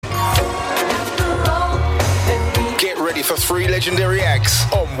Get ready for 3 legendary acts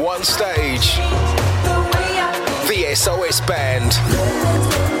on one stage. The SOS Band.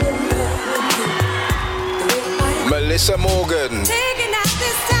 Melissa Morgan.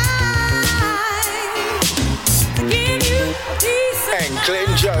 And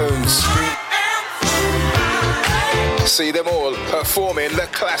Glenn Jones. See them all performing the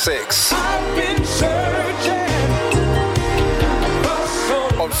classics.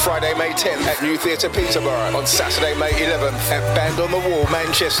 On Friday, May 10th at New Theatre Peterborough. On Saturday, May 11th at Band on the Wall,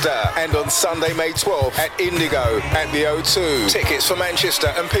 Manchester. And on Sunday, May 12th at Indigo at the O2. Tickets for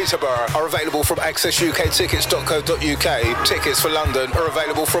Manchester and Peterborough are available from accessuktickets.co.uk. Tickets for London are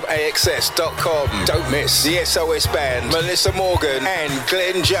available from axs.com. Don't miss the SOS Band, Melissa Morgan and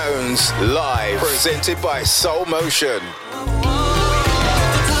Glenn Jones live. Presented by Soul Motion.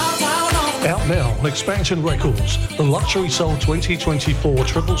 Out now on Expansion Records, the Luxury Soul 2024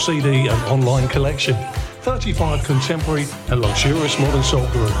 triple CD and online collection. 35 contemporary and luxurious modern soul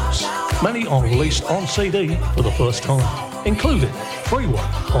grooves. Many are released on CD for the first time, including Freeway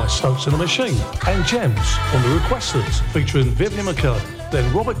by Stokes and the Machine and Gems on the Requesters featuring Vivian McCurdy,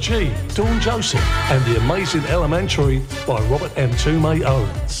 then Robert G, Dawn Joseph and The Amazing Elementary by Robert M. Toomey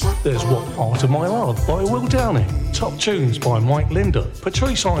Owens. There's What Part of My Love by Will Downing. Top tunes by Mike Linder,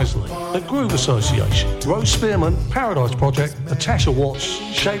 Patrice Isley, The Groove Association, Rose Spearman, Paradise Project, Natasha Watts,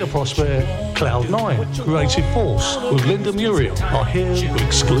 Shada Prosper, Cloud9, Creative Force with Linda Muriel are here with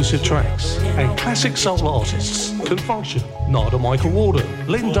exclusive tracks. And classic soul artists can function. Nada Michael Warden,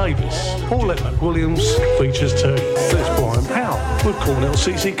 Lynn Davis, Paulette McWilliams features too. There's Brian Powell with Cornell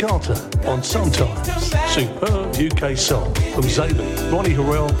CC Carter on Sometimes. Superb UK soul from Zabi, Ronnie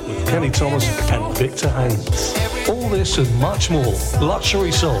Harrell with Kenny Thomas and Victor Haynes. All this and much more.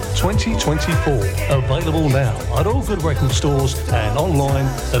 Luxury Soul 2024. Available now at all good record stores and online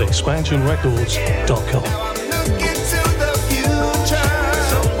at expansionrecords.com.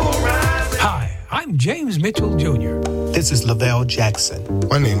 Hi, I'm James Mitchell Jr. This is Lavelle Jackson.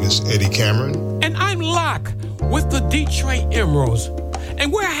 My name is Eddie Cameron. And I'm Locke with the Detroit Emeralds.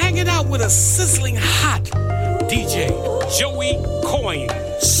 And we're hanging out with a sizzling hot DJ, Joey Coyne,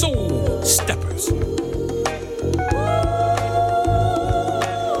 Soul Steppers.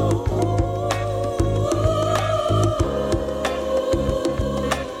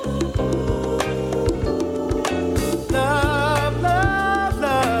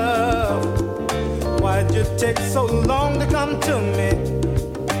 Take so long to come to me,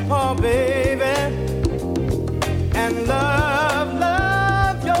 oh baby, and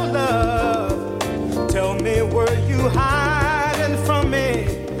love, your love. Tell me, were you hiding from me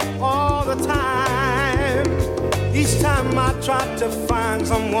all the time? Each time I tried to find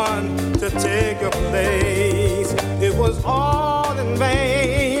someone to take your place, it was all in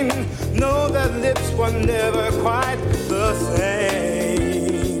vain. No, the lips were never quite the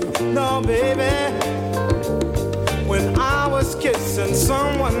same. No, baby. When I was kissing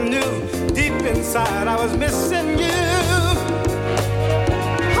someone new, deep inside I was missing you.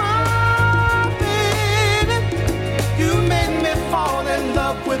 Oh, baby, you made me fall in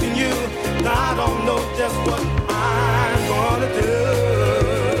love with you. Now I don't know just what I'm gonna do.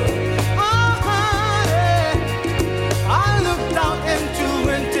 Oh, honey, I looked out into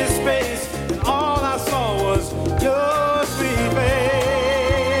empty space, and all I saw was your sweet face.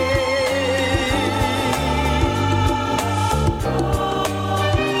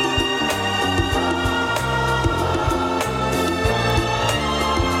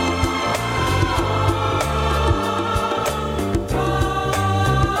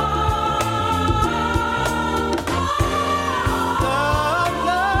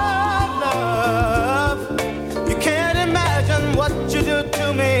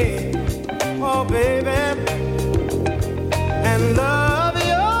 Oh, baby, and love,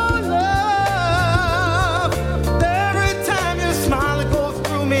 your love. Every time you smile, it goes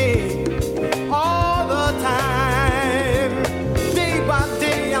through me all the time. Day by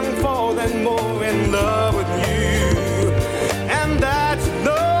day, I'm falling more in love with you, and that's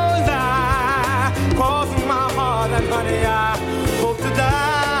no lie. Crossing my heart, and honey, I hope to die.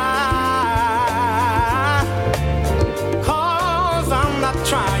 'Cause I'm not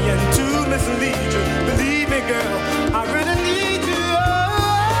trying to mislead you. Believe me, girl, I really need you. Oh,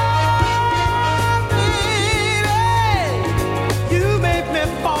 baby, you make me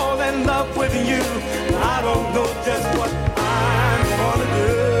fall in love with you. I don't know just what I'm gonna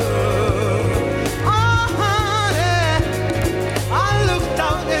do. Oh, honey, I looked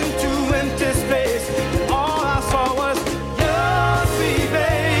out into empty space, and all I saw was your sweet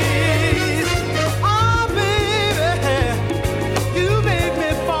face. Oh, baby, you made me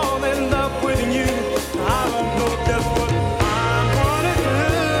fall in love with you. I don't know just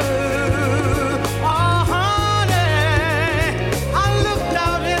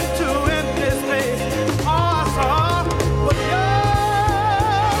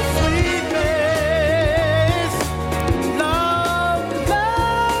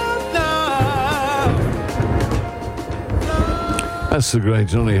That's the great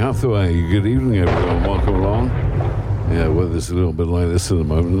Johnny Hathaway. Good evening, everyone. Welcome along. Yeah, weather's a little bit like this at the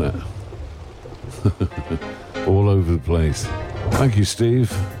moment, isn't it? All over the place. Thank you,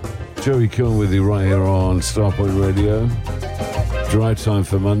 Steve. Joey Cohen with you right here on Starpoint Radio. Drive time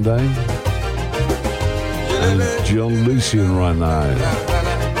for Monday. And John Lucian right now.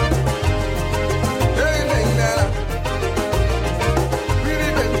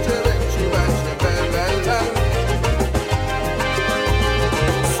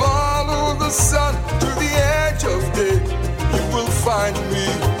 Find me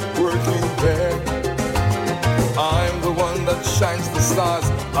working there. I'm the one that shines the stars.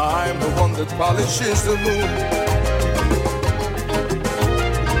 I'm the one that polishes the moon.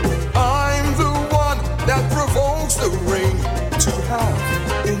 I'm the one that provokes the rain to have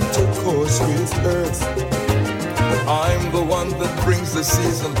intercourse with earth. I'm the one that brings the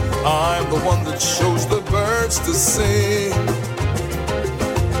season. I'm the one that shows the birds to sing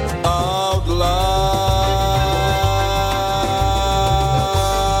out loud.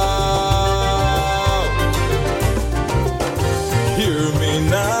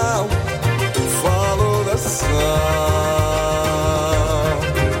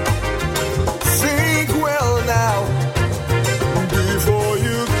 Think well now before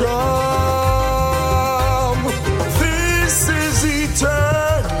you come. This is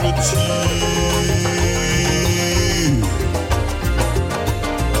eternity.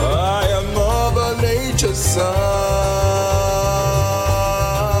 I am Mother Nature's son.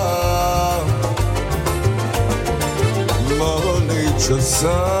 Mother Nature's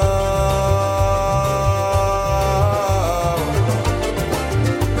son.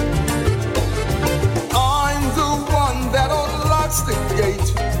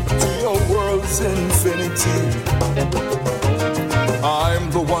 Infinity. I'm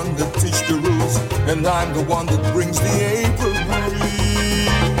the one that teaches the rules, and I'm the one that brings the April breeze.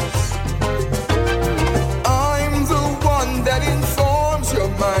 I'm the one that informs your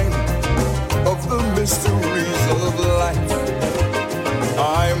mind of the mysteries of life.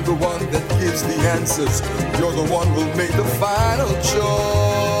 I'm the one that gives the answers. You're the one who'll make the final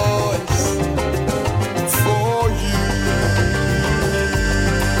choice for you.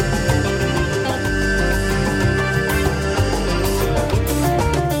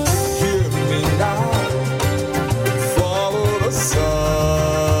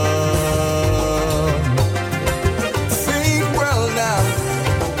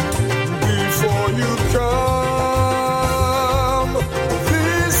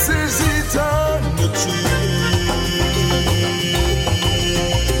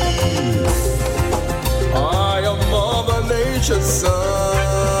 Son,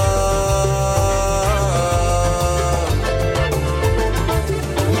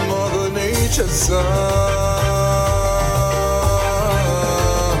 Mother Nature's son.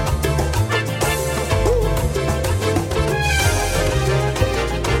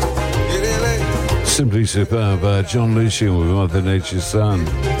 Simply superb, John Lucian with Mother Nature's son.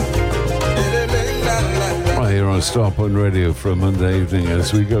 Right here on Starpoint Radio for a Monday evening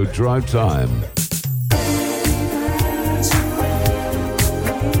as we go drive time.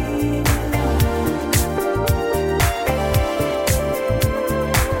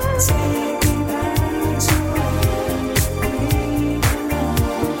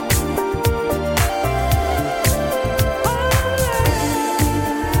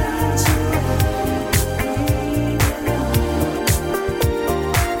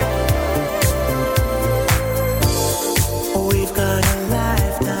 We've got a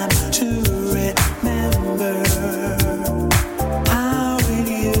lifetime to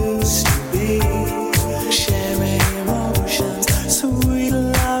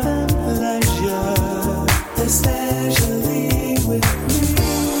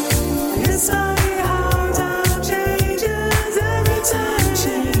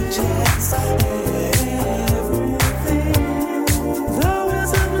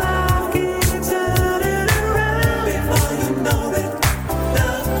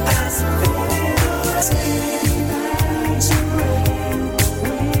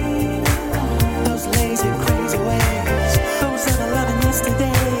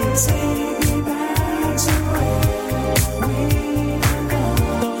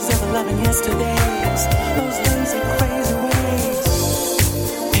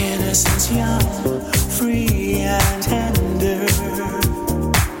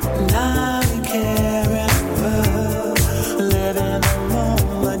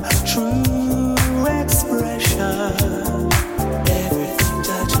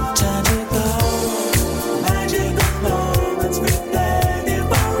Magical moments we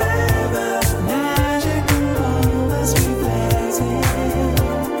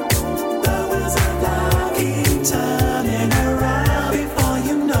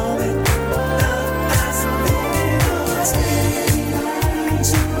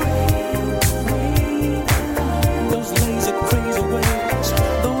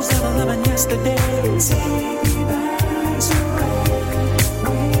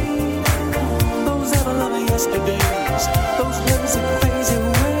yesterdays, those lazy crazy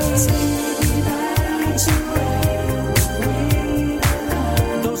ways.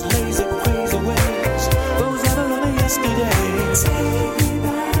 Those lazy crazy ways, those ever loving yesterdays.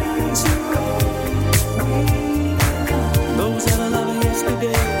 Those ever loving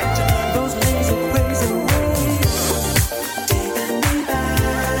yesterdays, those lazy crazy ways. Taking me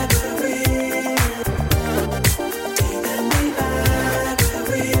back to real. Taking me back to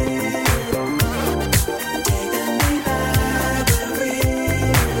real. Taking me back to real.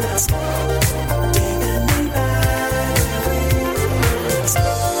 Taking me back to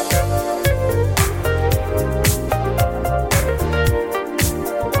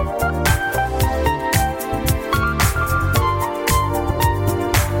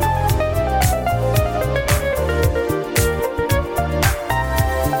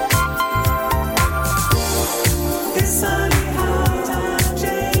It's funny how time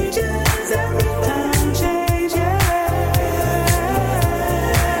changes, everything changes.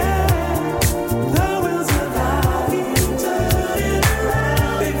 The wheels of life turning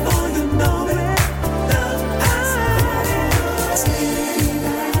around before you know it. The past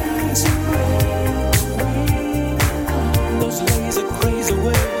those lazy crazy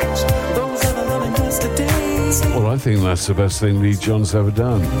ways, those ever loving yesterdays. Well, I think that's the best thing Lee John's ever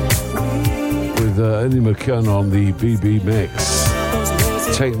done. With Eddie McKern on the BB mix.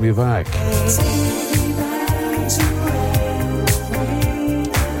 Take Me Back.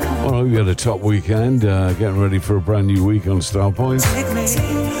 Well, I hope you had a top weekend. Getting ready for a brand new week on Starpoint.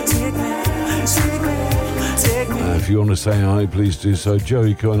 If you want to say hi, please do so.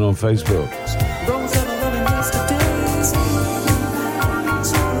 Joey Cohen on Facebook. Those ever loving yesterdays.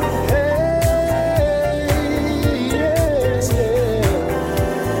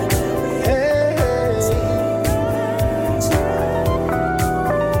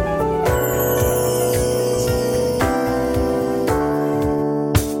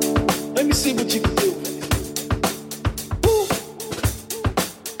 Let me see what you can do.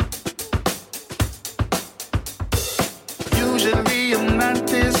 Usually I'm not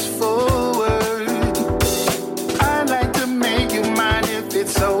this forward. I like to make you mine if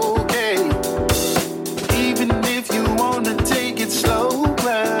it's okay. Even if you wanna take it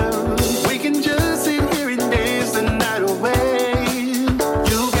slower, we can just sit here and dance the night away.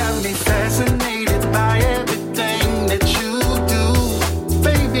 You got me fascinated by everything that you do.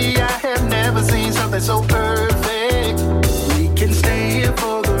 Baby, I have never seen something so perfect. We can stay here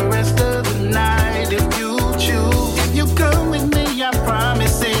for the rest of the night if you choose. If you come with me, I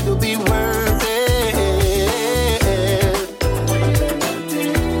promise it'll be worth it.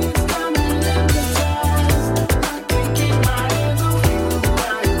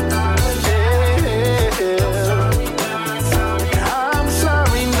 I'm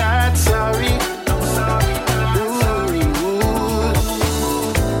sorry, not sorry.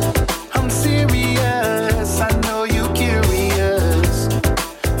 I'm serious, I know you curious.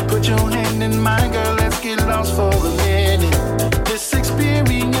 Put your hand in mine, girl, let's get lost for a minute. This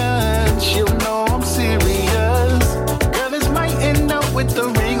experience, you'll know I'm serious. Girl, this might end up with the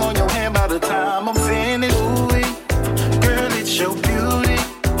ring on your hand by the time I'm finished. Ooh, girl, it's your beauty.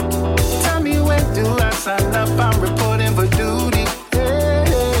 Tell me when do I sign up? I'm reporting for duty.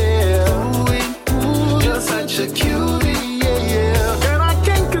 Yeah, ooh, you're such a cutie. Yeah, girl, I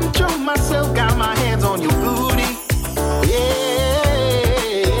can't control myself. Got my hands on your booty.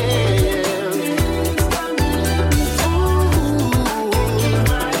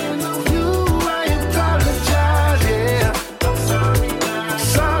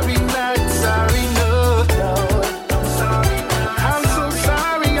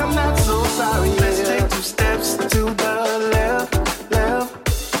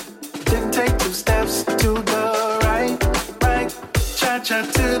 Cha-cha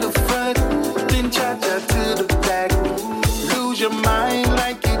to the front, then cha-cha to the back. Lose your mind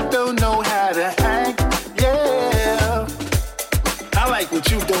like you don't know how to act. Yeah, I like what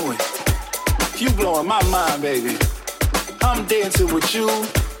you doing. You blowing my mind, baby. I'm dancing with you.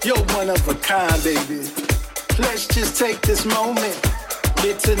 You're one of a kind, baby. Let's just take this moment,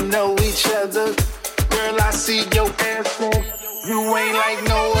 get to know each other. Girl, I see your ass. You ain't like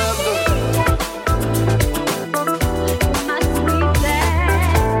no other.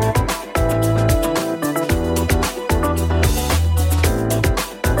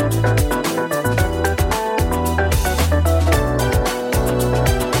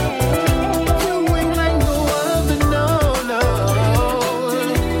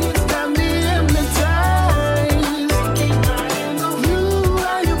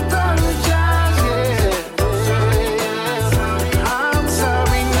 I'm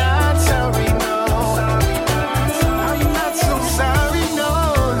sorry, not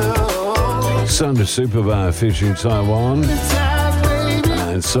Sound of Superbad featuring Taiwan.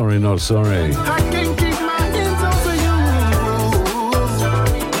 And Sorry Not Sorry.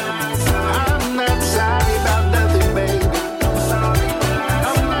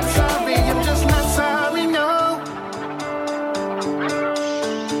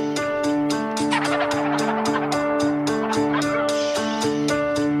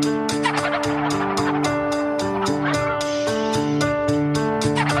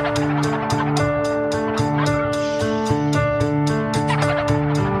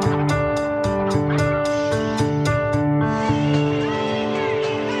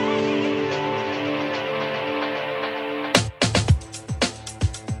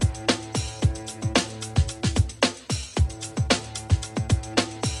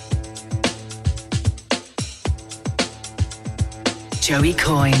 Joey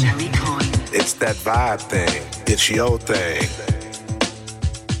Coyne. It's that vibe thing. It's your thing.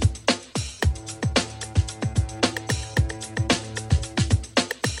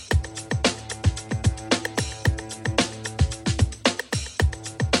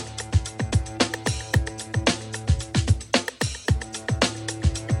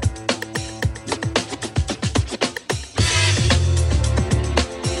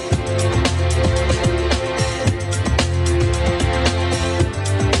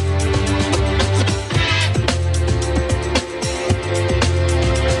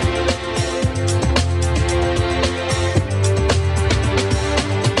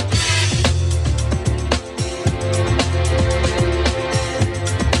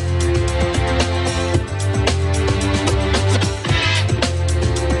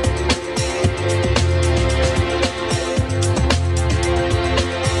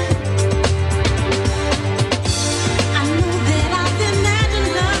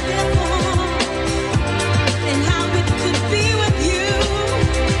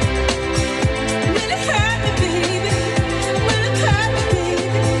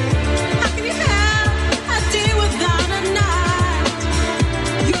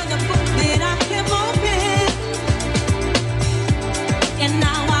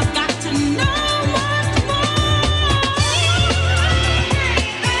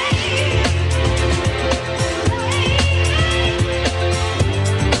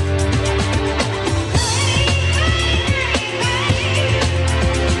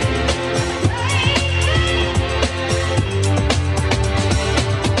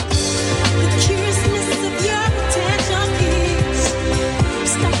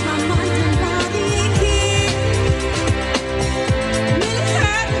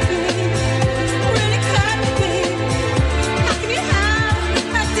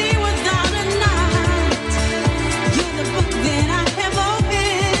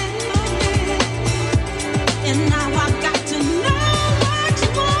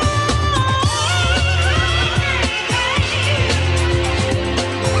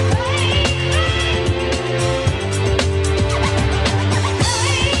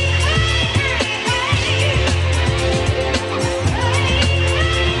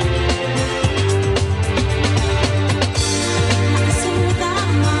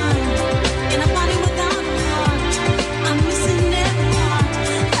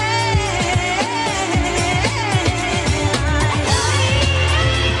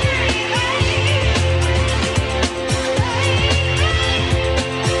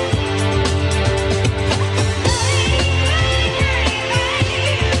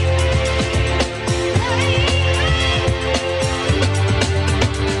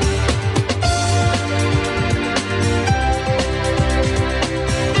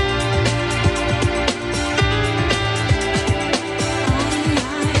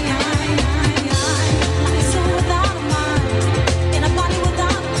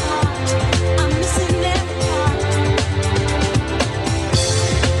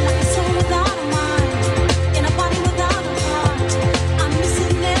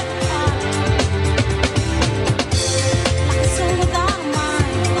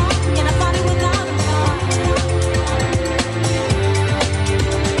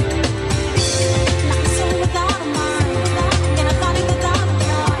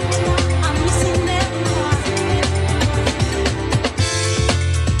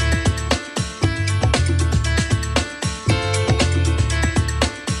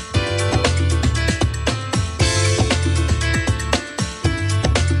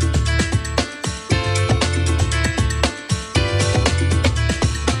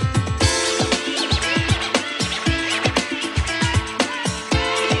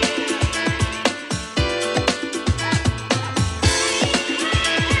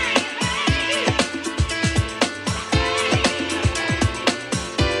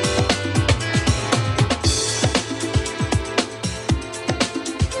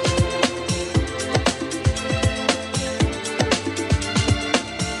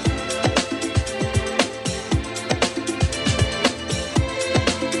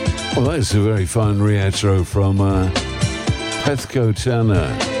 Well, that's a very fine re-intro from Pethco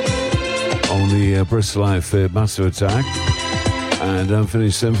Turner on the Bristol outfit Massive Attack and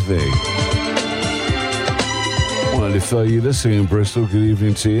Unfinished Sympathy. Well, if you're listening in Bristol, good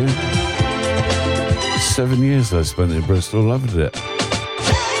evening to you. 7 years I spent in Bristol, loved it.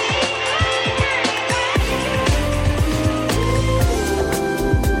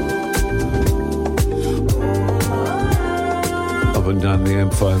 Up and down the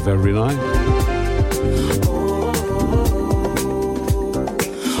M5 every night.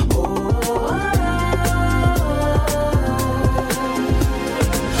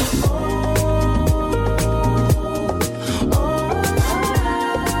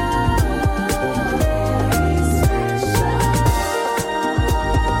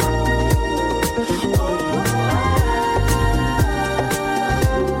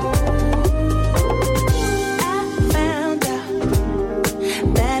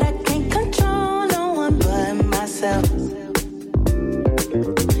 That I can't control no one but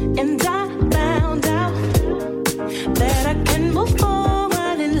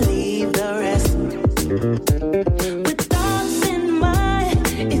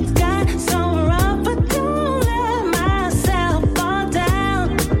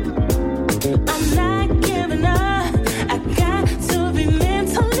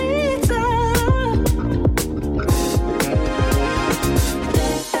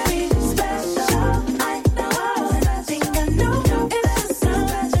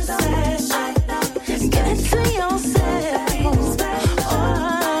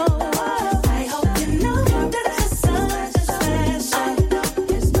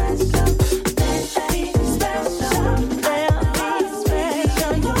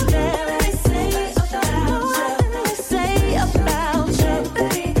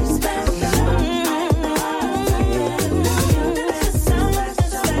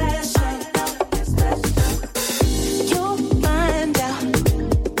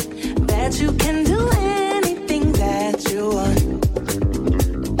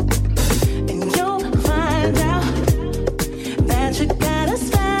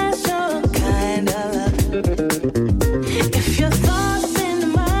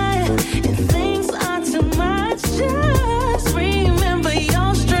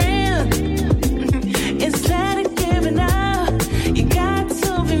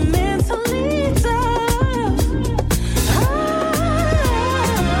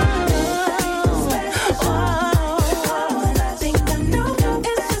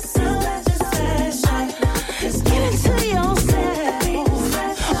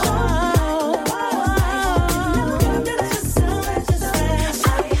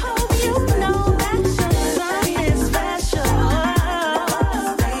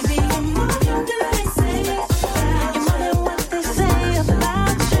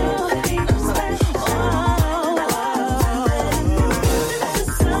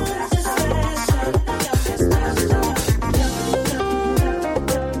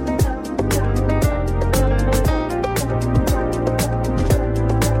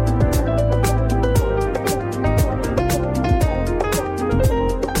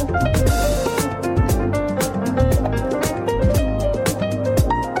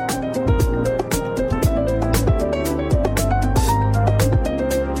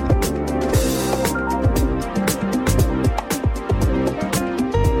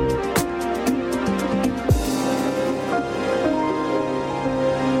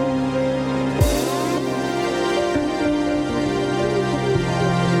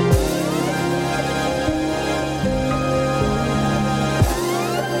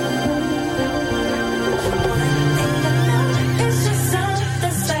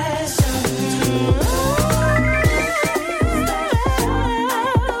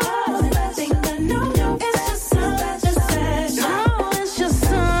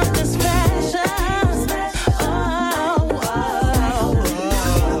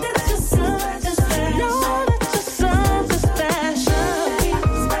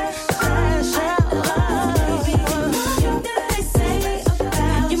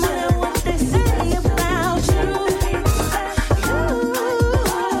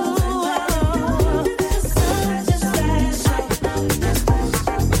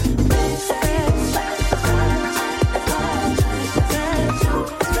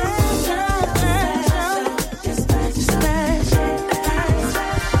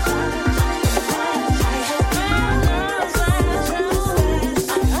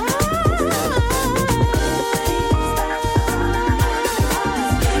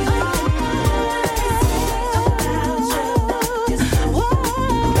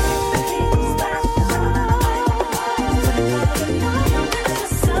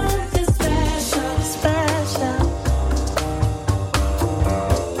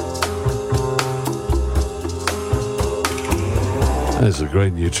There's a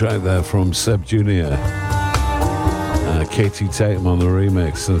great new track there from Seb Jr. Katie Tatum on the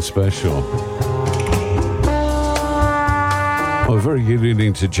remix and special. Oh, very good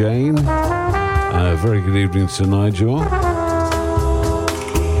evening to Jane. Very good evening to Nigel.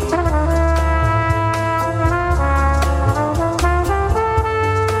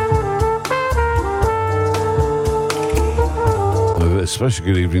 A special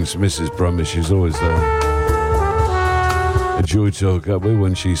good evening to Mrs. Brummer. She's always a joy to hook up with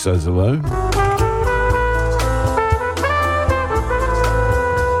when she says hello.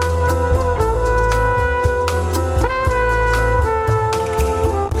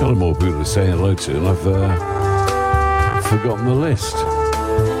 Got more people to say hello to, and I've forgotten the list.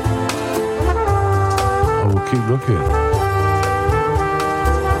 I will keep looking.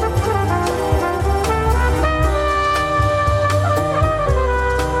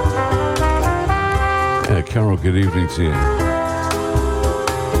 Carol, good evening to you.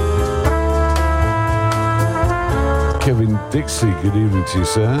 Kevin Dixie, good evening to you,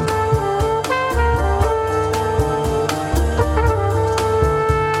 sir.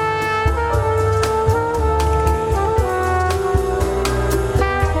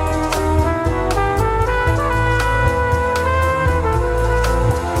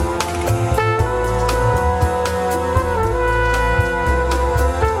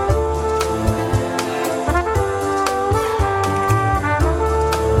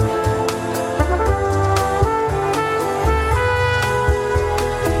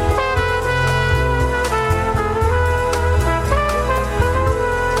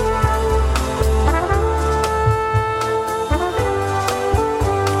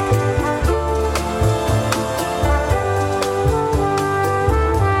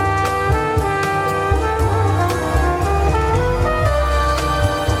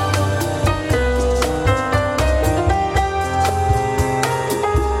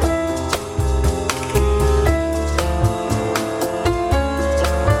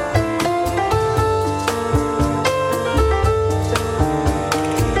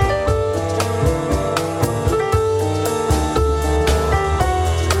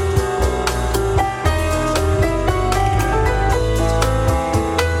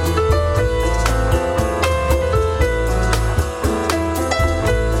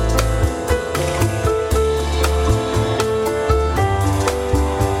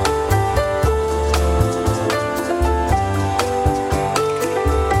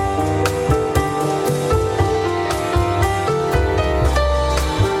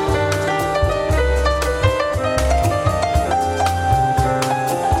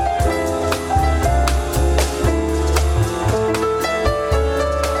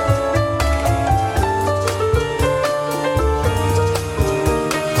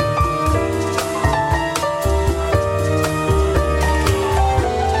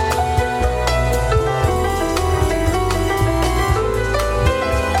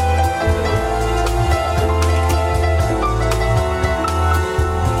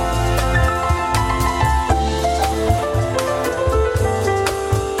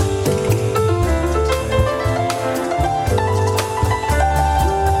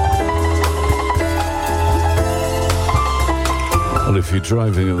 If you're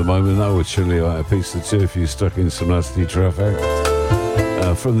driving at the moment, that would chill you out a piece or two if you're stuck in some nasty traffic.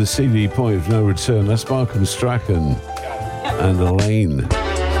 From the CD Point of No Return, that's Markham Strachan and Elaine.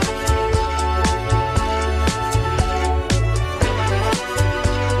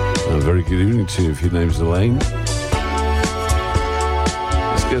 A very good evening to you if your name's Elaine.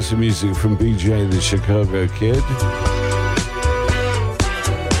 Let's get some music from BJ the Chicago Kid.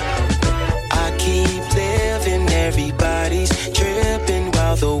 I keep living, everybody's tripping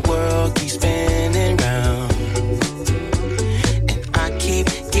while the world keeps spinning round. And I keep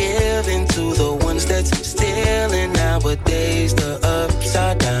giving to the ones that's stealing nowadays, the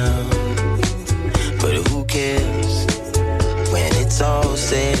upside down. But who cares when it's all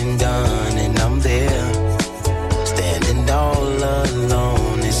said and done and I'm there, standing all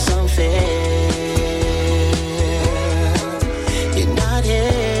alone? It's unfair. You're not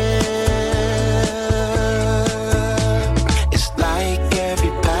here.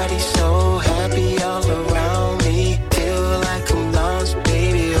 Feel like I'm lost,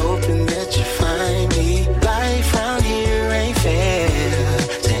 baby, hoping that you find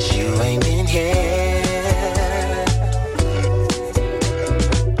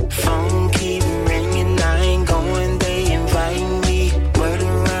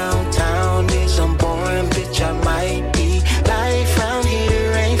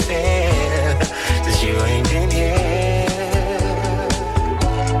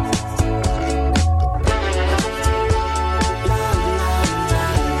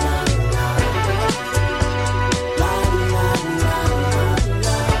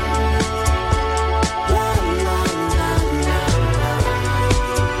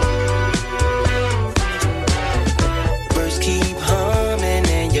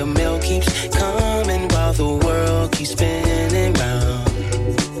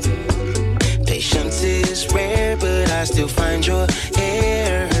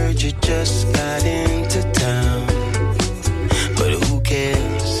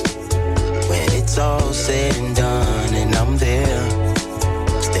said and done, and I'm there,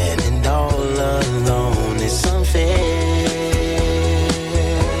 standing all alone. It's unfair.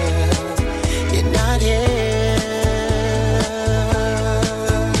 You're not here.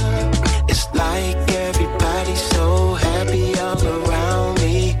 It's like everybody's so happy all around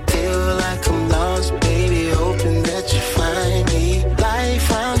me. Feel like I'm lost, baby, hoping that you find me. Life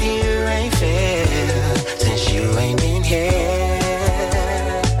round here ain't fair since you ain't been here.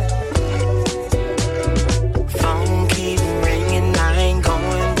 Phone keep ringing, I ain't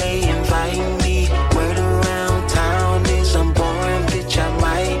going, they invite me. Word around town is I'm boring, bitch, I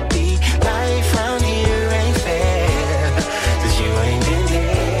might be. Life round here ain't fair since you ain't been here.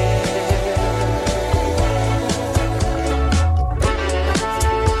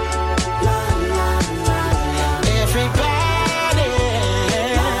 Everybody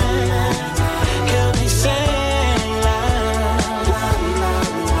help me sing loud.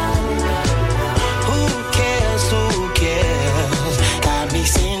 Who cares, who cares? Got me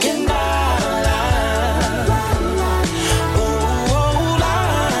singing loud. Oh,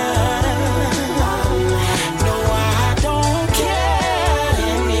 loud. No, I don't care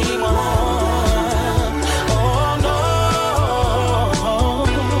anymore. Oh, no.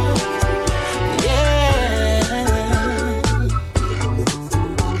 Yeah.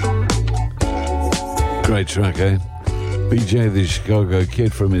 Great track, eh? BJ the Chicago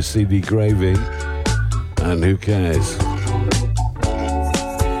Kid from his CD Gravy. And who cares?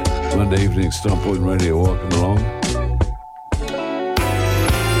 Monday evening, Starpoint Radio, welcome along.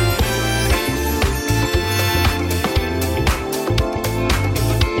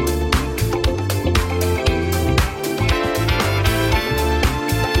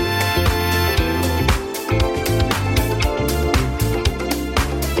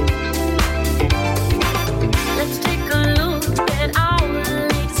 Let's take a look at our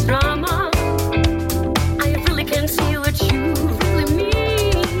latest drama. I really can see what you really mean.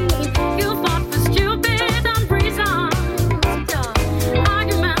 You fought for stupid unreasoned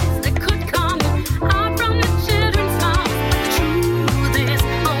arguments that could come out from the children's mouth. The truth is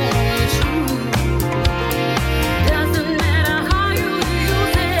only true. Doesn't matter how you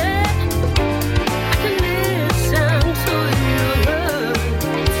use it. I can listen to your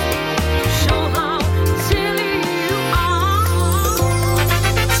words. Show how silly you are.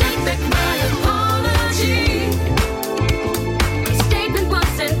 Take back my apology. The statement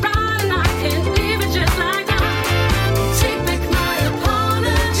wasn't right, and I can't leave it just like that. Take back my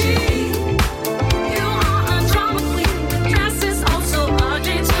apology. You are a drama queen. The dress is also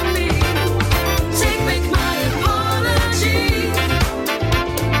ugly to me. Take back my apology.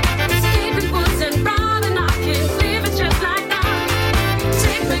 The statement wasn't right, and I can't leave it just like that.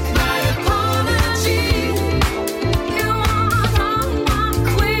 Take back my apology. You are a drama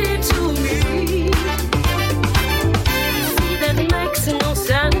queen to me. See, that makes no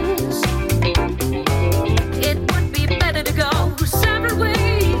sense. It would be better to go separate ways.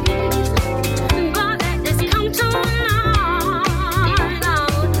 But it's come to an end.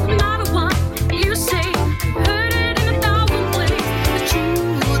 No matter what you say, heard it in 1,000 ways. The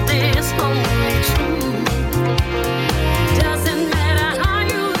truth is only true. Doesn't matter how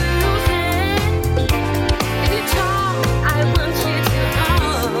you use it. If you talk, I want you to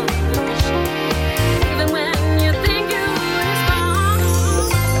hush. Even when you think you respond.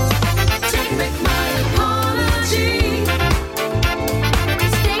 Take back my apology. The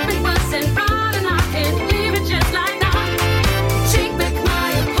statement wasn't right, and I can't leave it just like that. Take back my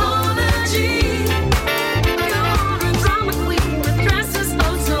apology. You are a drama queen with dresses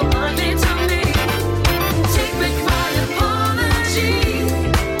oh so ugly to me. Take back my apology.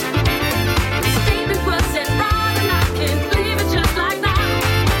 The statement wasn't right, and I can't leave it just like that.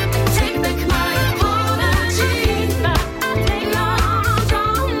 Take back my apology. You are a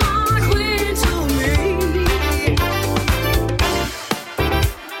drama queen to me.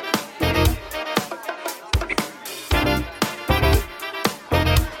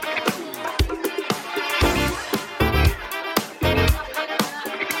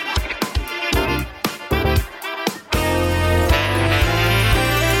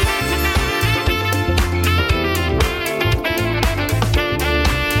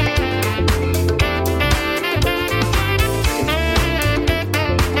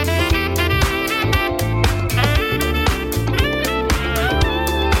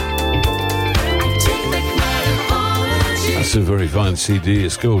 That's a very fine CD.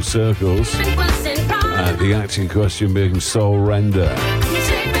 It's called Circles. The acting question being Soul Render.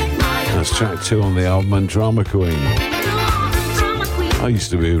 That's track 2 on the album and Drama Queen. I used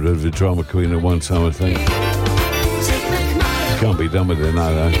to be a bit of a Drama Queen at one time, I think. Can't be done with it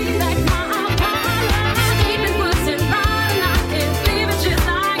now, though.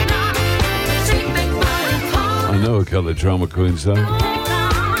 know a couple of drama queens though.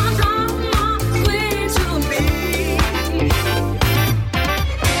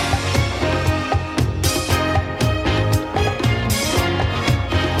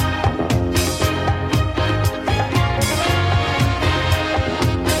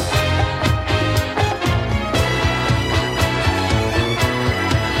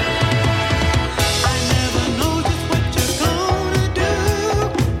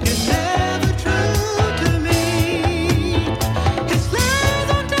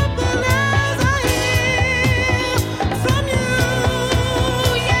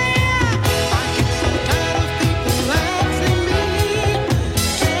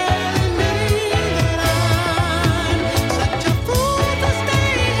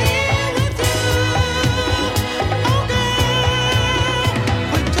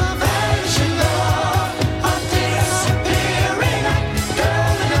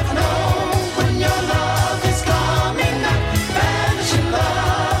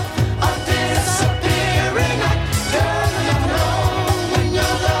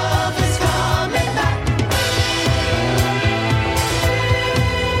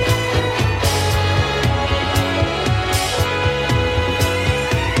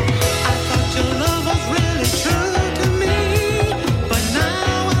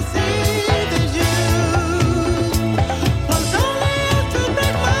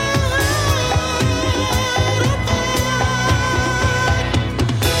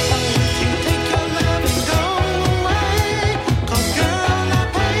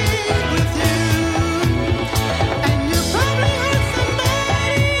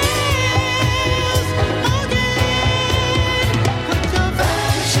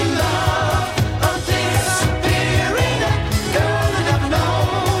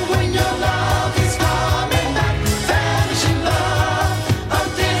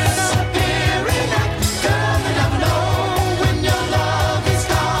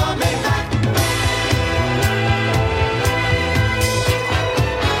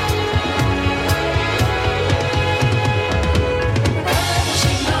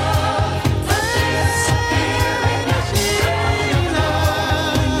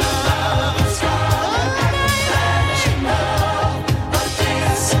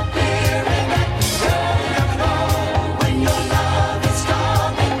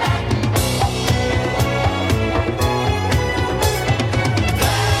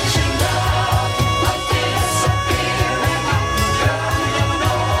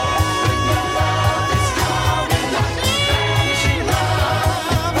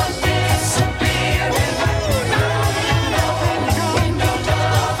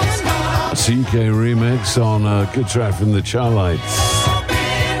 CK remix on a good track from the Charlites.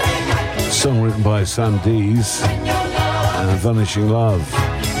 Song written by Sam Dees and Vanishing Love.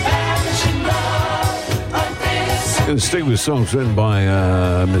 Gonna stick with songs written by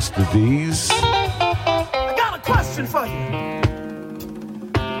Mr. Dees. I got a question for you.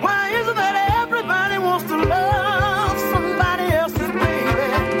 Why is it that everybody wants to love somebody else's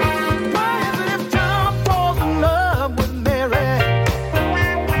baby? Why is it if John falls in love with Mary,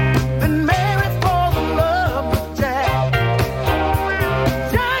 then Mary falls in love with Jack?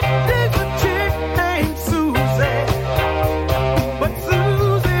 Jack digs a chick named Susie, but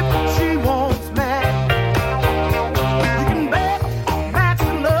Susie, she wants Mac. You can bet Mac's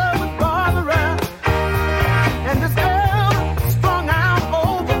in love with Barbara, and this girl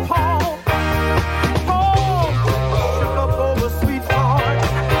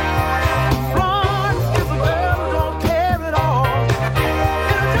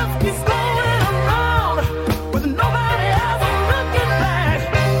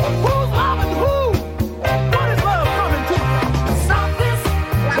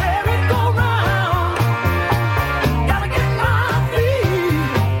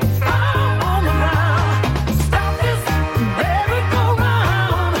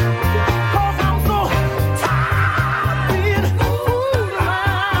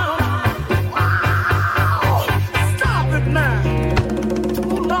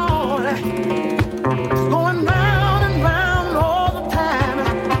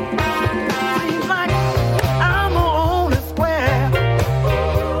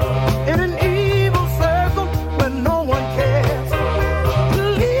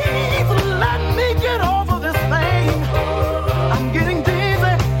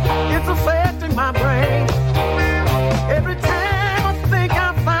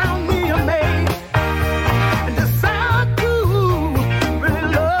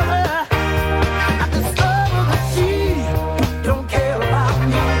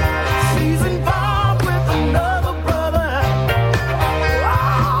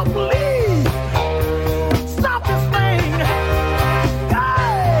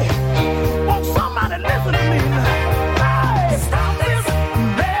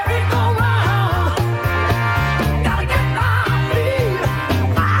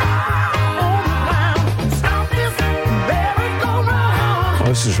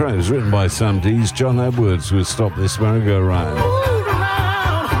This is right. It was written by Sam Dees. John Edwards would Stop This Merry-Go-Round.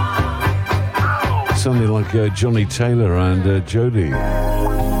 Something like Johnny Taylor and Jodie.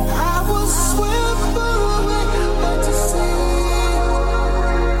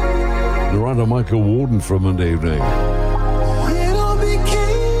 The writer Michael Warden for Monday evening.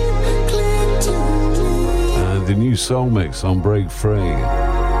 And the new soul mix on Break Free.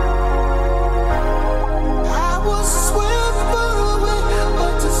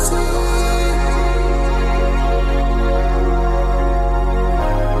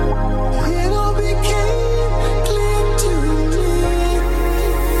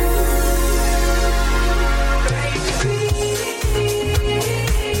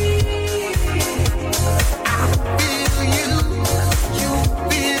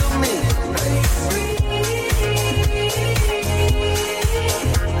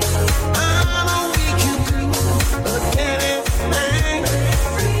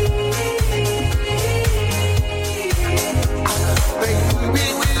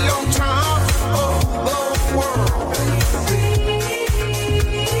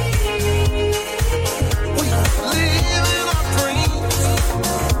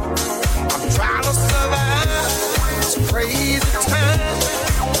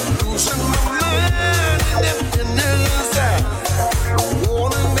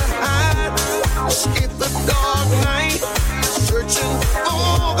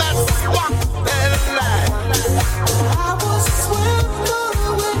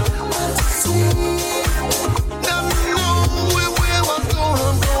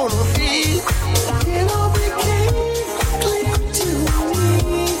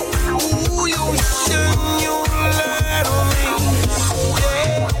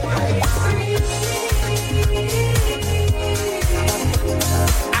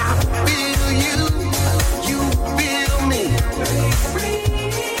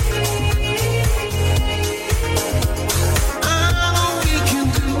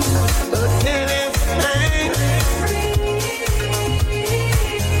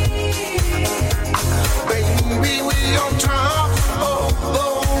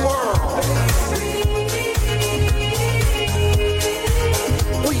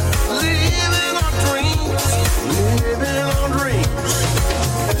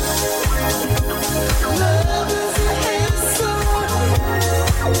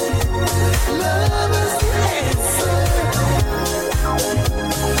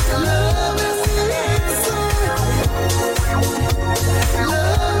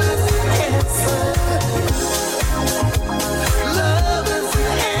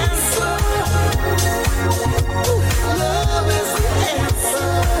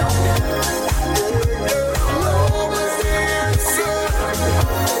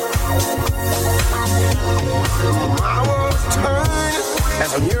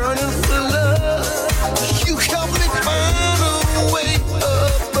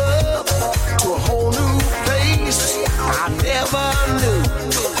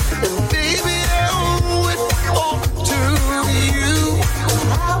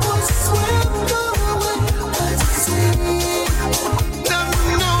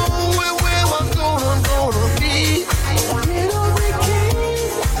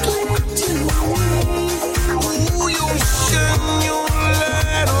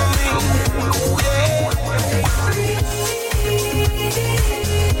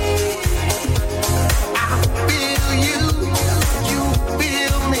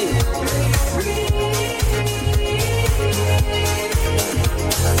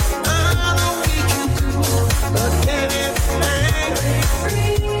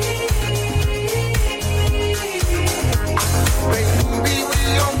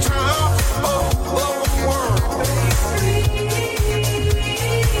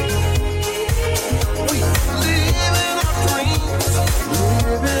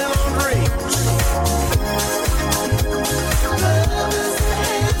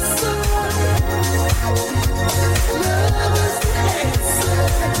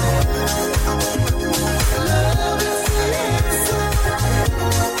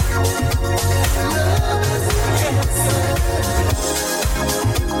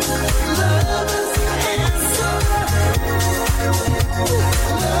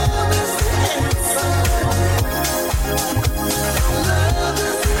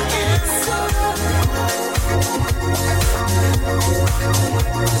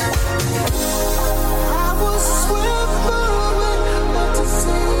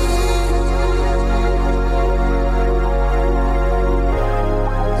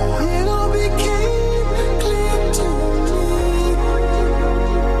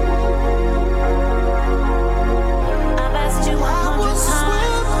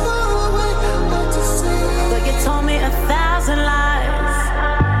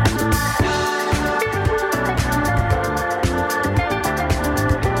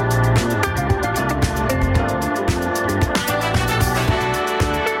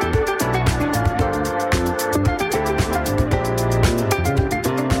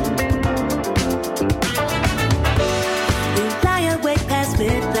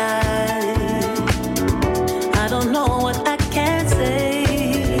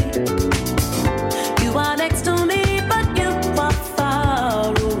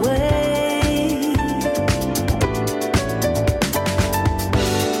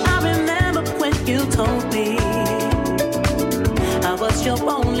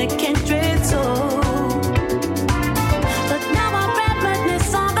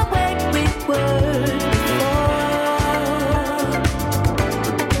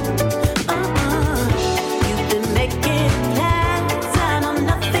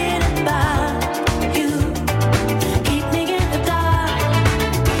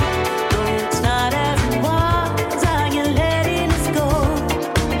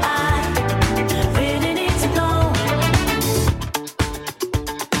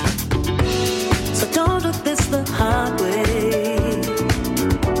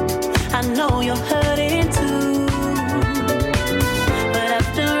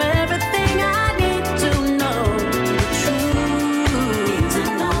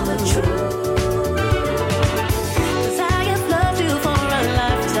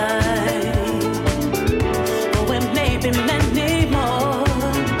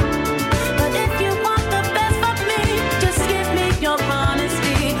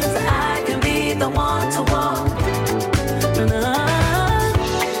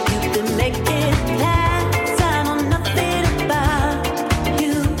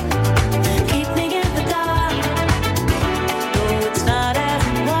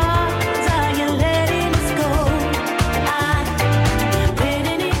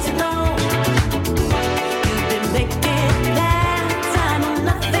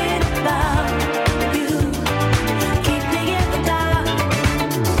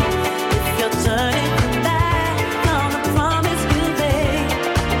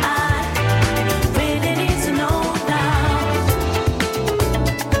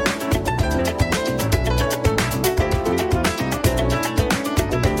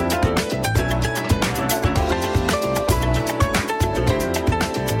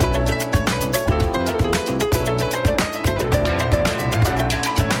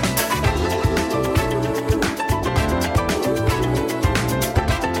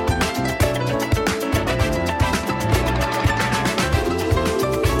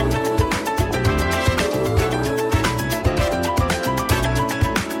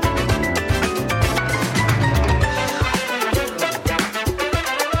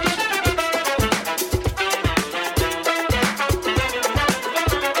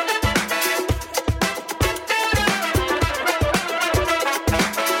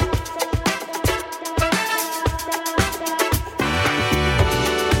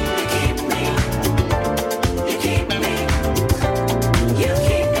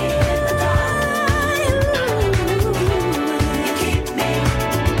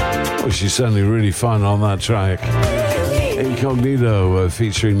 She's certainly really fun on that track. Incognito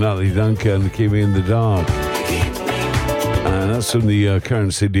featuring Natalie Duncan, Keep Me in the Dark. And that's from the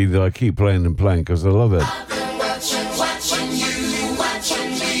current CD that I keep playing and playing because I love it. Watching you,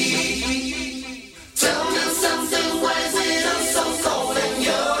 watching me. Tell me something, why is it all so cold in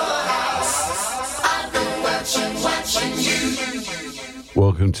your house? I've been watching you.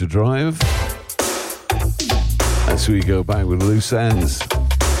 Welcome to Drive. As we go back with Loose Ends.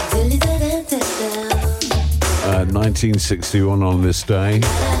 1961 on this day.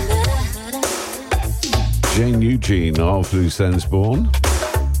 Jane Eugene of Loose Ends born.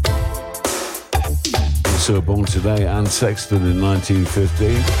 Also born today, Anne Sexton in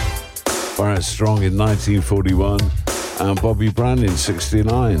 1950. Barrett Strong in 1941. And Bobby Brown in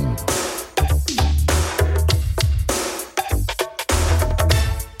 69.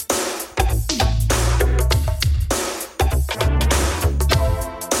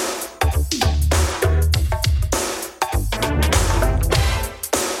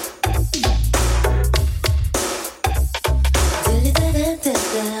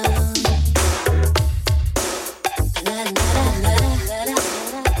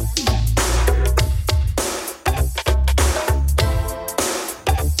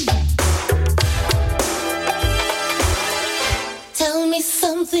 Tell me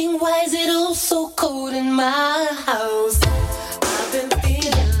something, why is it all so cold in my house? I've been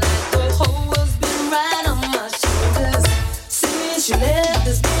feeling like the whole world's been right on my shoulders. Since you left,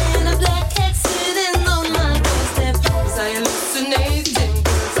 there's been a black cat sitting on my doorstep. Was I hallucinating?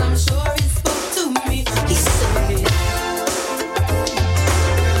 'Cause I'm sure he spoke to me. He said, remember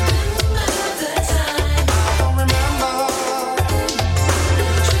the time? I don't remember. You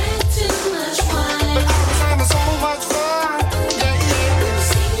drank too much wine. I was having so much fun.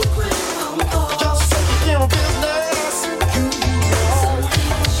 Secret phone call. Just taking care of business. You know. So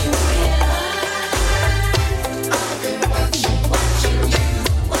did you realize I've been watching you,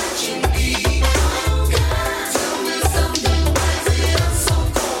 watching me? Oh God, tell me something, why is it all so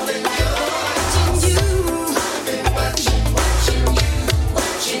cold in your watching you? I've been watching you,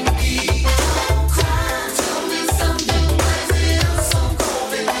 watching me. Don't cry, tell me something, why is it all so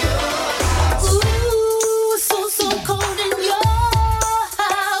cold in your house? Ooh, so cold in your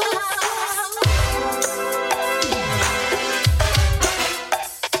house.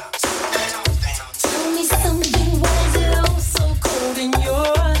 Tell me something, why is it all so cold in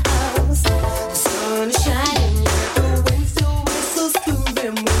your house? The sun is shining, yet the wind still whistles through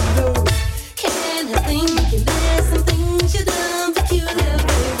them windows. Can't help thinking there's some things you've done peculiar,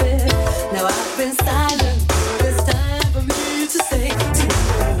 baby. Now I've been silent, but it's time for me to say to you.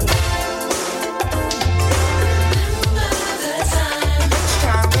 Remember the time, next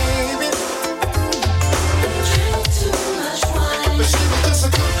time, baby. You drank too much wine, but she was just a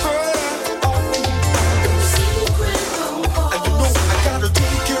good friend. Secret phone call. And you know I gotta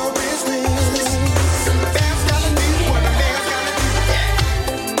take care of business. Man's gotta do what a man's gotta do.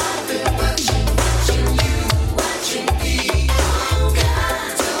 I've been watching you, watching me. Oh God,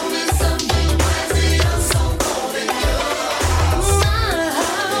 tell me something, why is it all so cold in your house?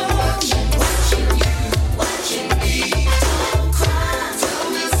 Watching you, watching me. Don't cry, tell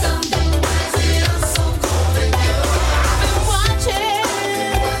me something, why is it all so cold in your house?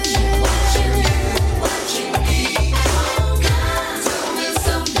 I've been watching you, watching me. Oh God, tell me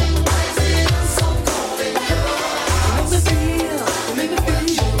something, why is it all so cold in your house? You make me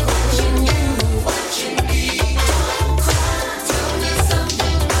feel watching you, watching me. Don't cry, tell me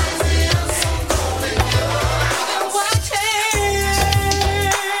something, why is it all so cold in your house? I've been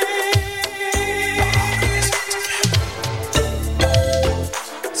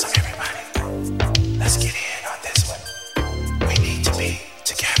So everybody, let's get in on this one. We need to be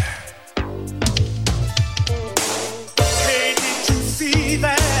together. Hey, did you see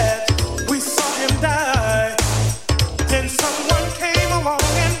that? We saw him die. Then someone came along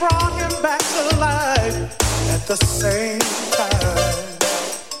and brought him back to life at the same time.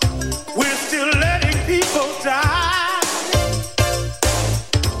 We're still letting people die.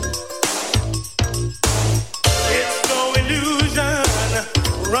 It's no illusion,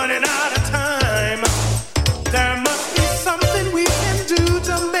 running out of time. There must be something we can do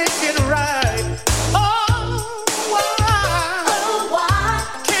to make it right. Oh, why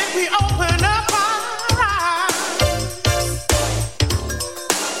can't we open up our eyes?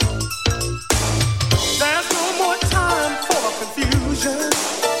 There's no more time for confusion.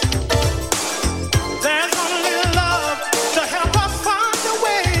 There's only love to help us find a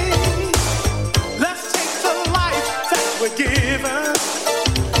way. Let's take the life that we're given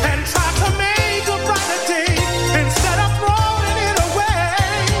and try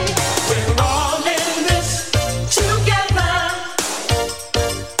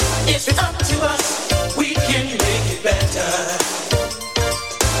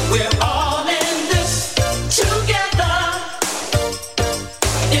We're all in this together.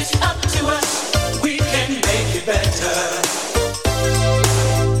 It's up to us. We can make it better.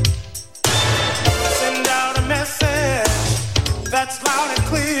 Send out a message that's loud and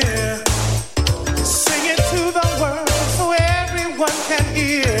clear. Sing it to the world so everyone can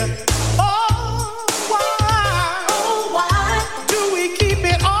hear. Oh, why do we keep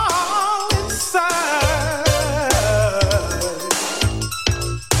it all inside?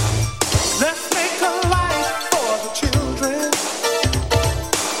 Let's make a life for the children.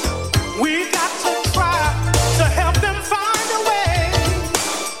 We got to try to help them find a way.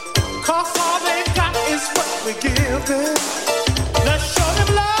 'Cause all they've got is what we give them. Let's show them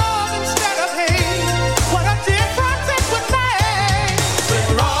love instead of hate. What a difference it would make.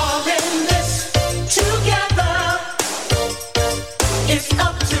 We're all in this together. It's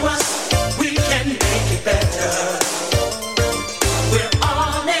up to us. We can make it better. We're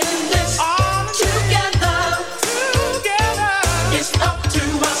all in this together. It's up to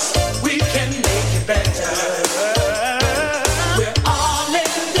us. We can make it better. We're all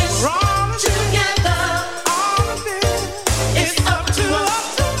in this together. It's up to us.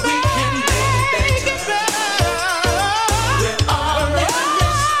 We can make it better. We're all in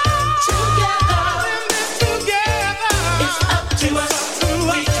this together. It's up to us.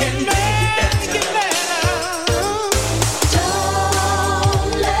 We can make it better.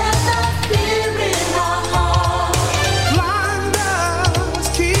 Don't let the fear in our heart Blind us,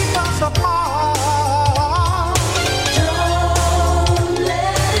 keep us apart. Don't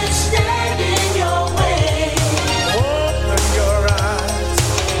let it stand in your way. Open your eyes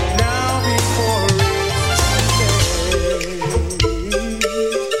now before it's too late.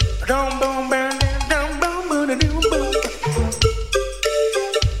 Don't boom, burn, don't boom, boom, da, doom, boom.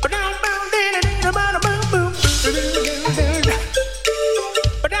 Ba-dum, boom, dee, da, dee, da, ba, da, boom, boom.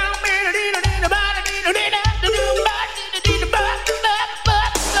 Ba-dum, ba-dum, dee, da, dee, da, dee, da, ba, da, dee, da, dee, da, da, doom, ba, dee, da, dee, da, ba, ba, ba, ba,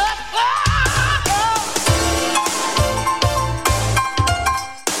 ba.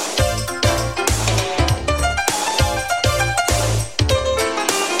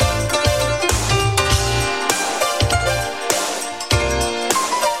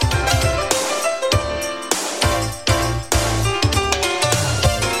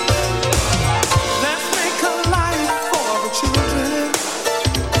 Let's make a life for the children.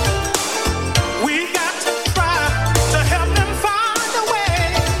 We got to try to help them find a way.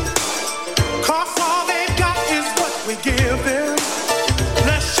 'Cause all they've got is what we give them.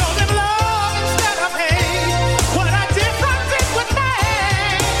 Let's show them love instead of hate. What a difference it would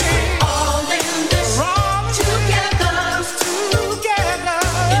make. All in this together.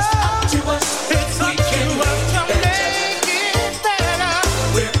 It's up to us. It's We up can to us to make it make it better.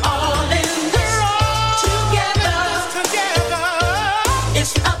 We're all in this together.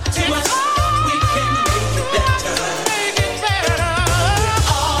 It's up to us. We can make it better.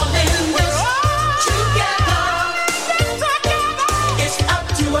 All in this together. It's up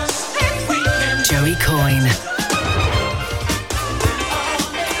to us. We can Joey Coyne.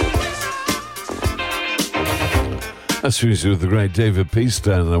 That's music with the great David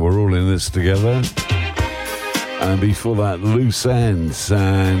Peaston, and we're all in this together. And before that, Loose Ends,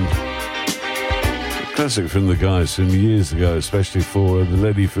 and a classic from the guys from years ago, especially for the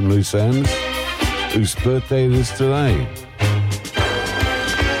lady from Loose Ends, whose birthday it is today.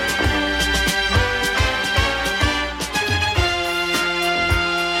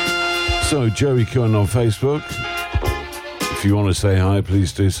 So, Joey Coyne on Facebook. If you want to say hi,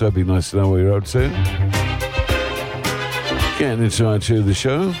 please do so. It'd be nice to know what you're up to. Getting into our two of the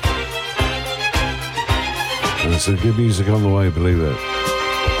show. And some good music on the way, believe it.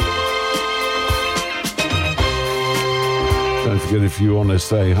 Don't forget, if you want to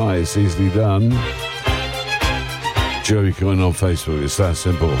say hi, it's easily done. Joey Coyne on Facebook, it's that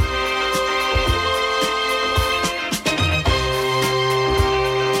simple.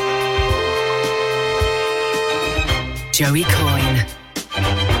 Joey Coyne.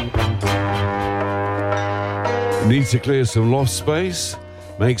 Need to clear some loft space?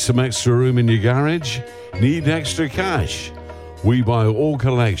 Make some extra room in your garage? Need extra cash? We buy all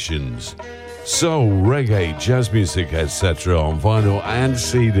collections. Soul, reggae, jazz music, etc. on vinyl and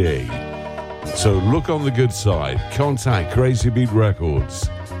CD. So look on the good side. Contact Crazy Beat Records.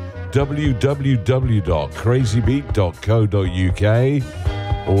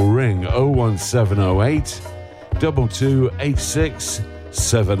 www.crazybeat.co.uk or ring 01708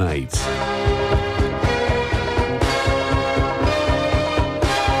 228678.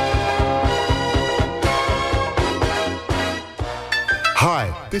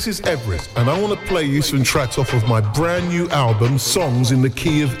 Hi, this is Everest, and I want to play you some tracks off of my brand new album, Songs in the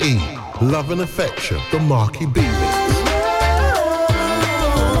Key of E. Love and Affection, the Marky B mix.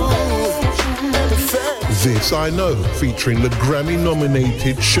 This I Know, featuring the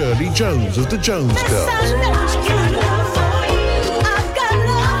Grammy-nominated Shirley Jones of the Jones Girls.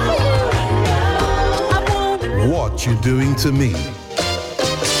 What You Doing to Me.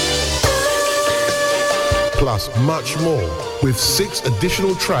 Plus much more, with 6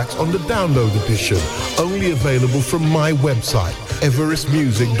 additional tracks on the download edition, only available from my website,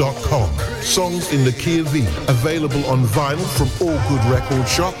 everestmusic.com. Songs in the Key of E, available on vinyl from all good record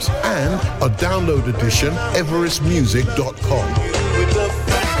shops, and a download edition, everestmusic.com.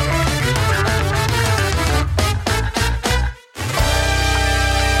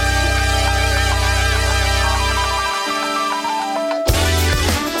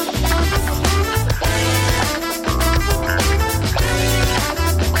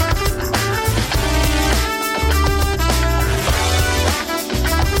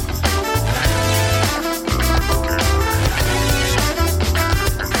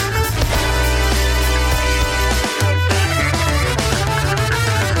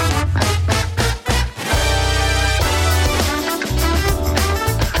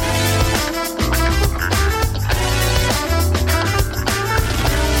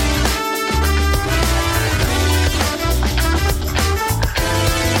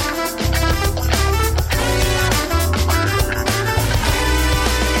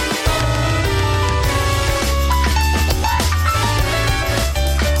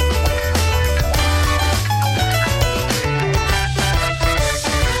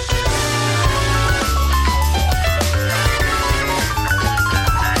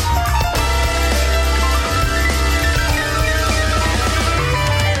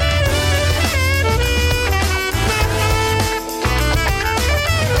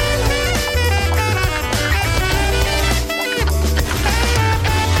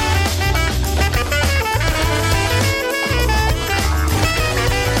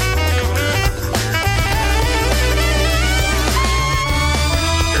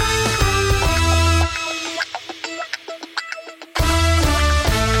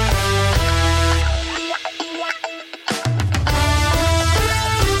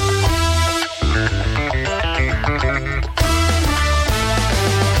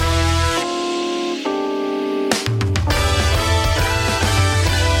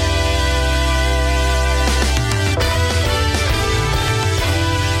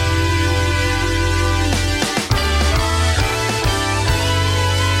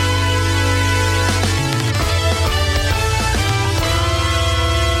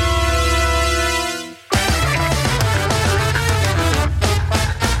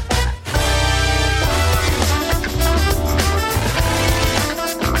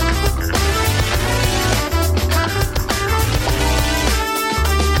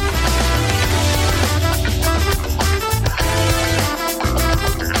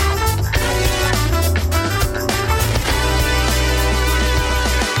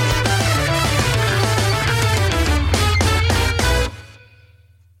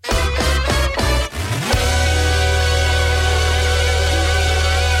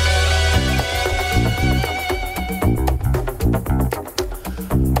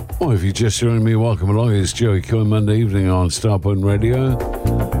 If you just joined me, welcome along. It's Joey Coyne, Monday evening on Starpoint Radio.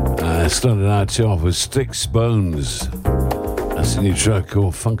 Started out off with Sticks Bones. That's a new track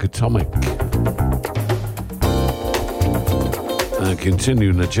called Funkatomic.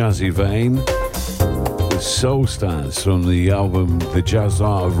 Continuing the jazzy vein with Soul Stance from the album The Jazz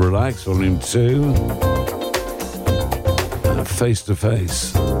Art of Relax, Volume 2. Face to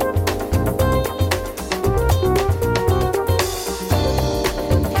Face.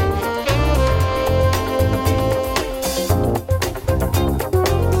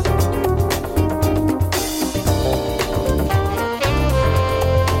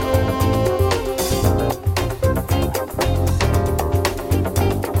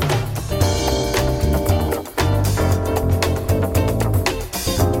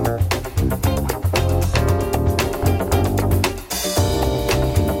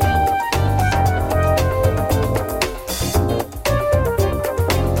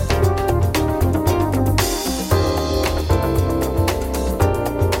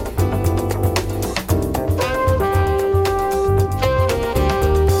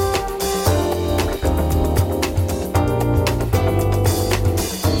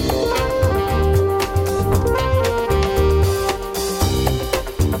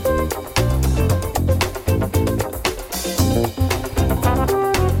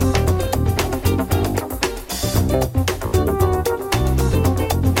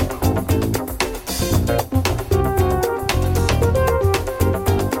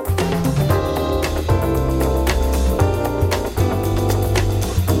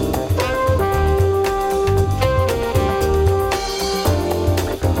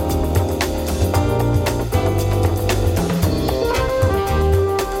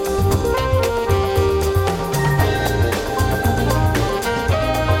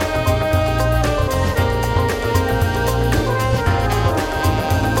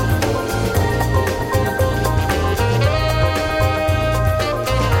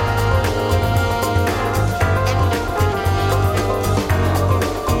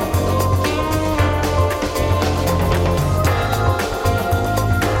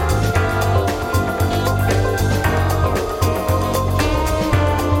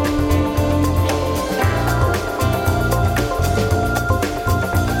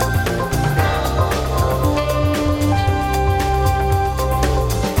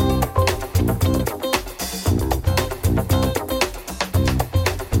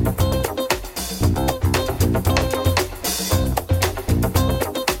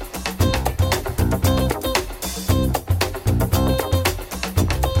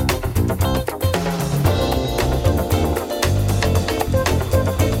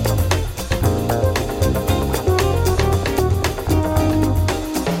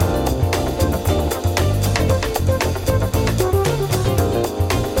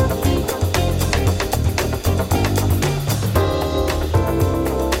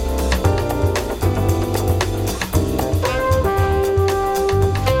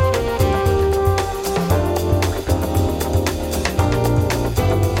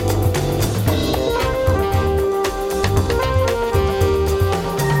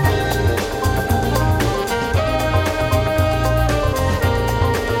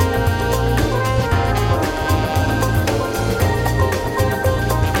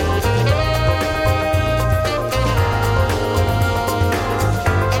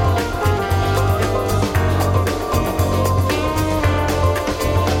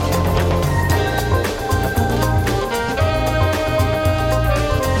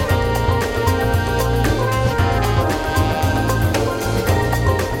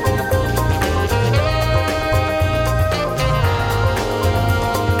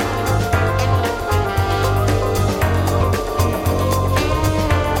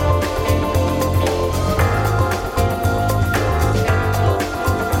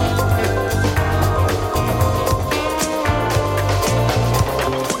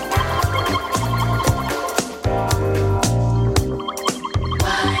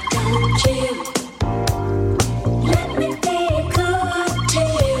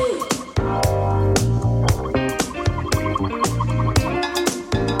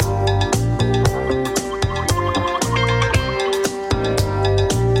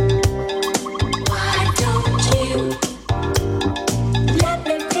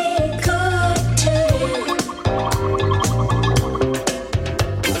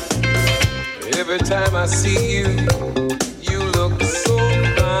 I see you, you look so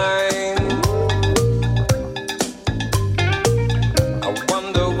fine. I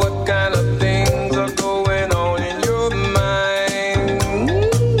wonder what kind of things are going on in your mind.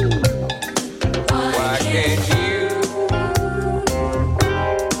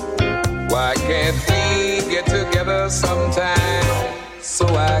 Why can't we get together sometime so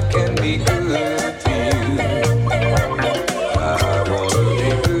I can be good to you? I wanna be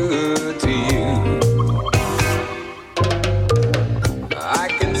good to you. I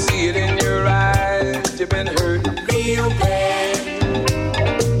can see it in your eyes, you've been hurt real bad.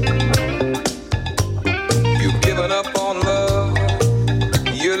 You've given up on love,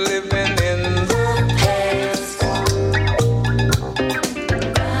 you're living in the past.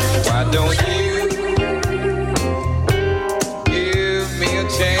 Why don't you give me a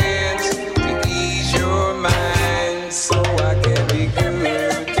chance to ease your mind so I can be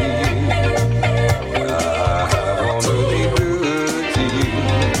good to you? I wanna be good to you.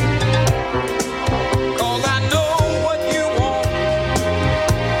 'Cause I know what you want.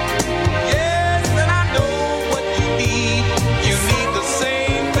 Yes, and I know what you need. You need the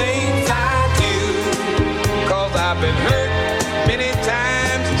same things I do. 'Cause I've been hurt many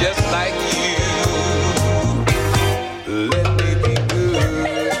times just like you. Let me be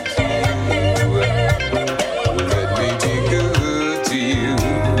good to you. Let me be good to you.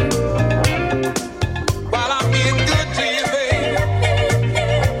 While I'm being good to you, baby,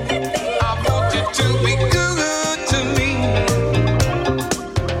 I want you to be good to me.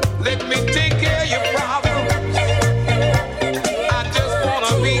 Let me take care of your problems. I just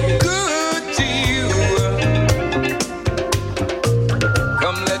wanna be good to you.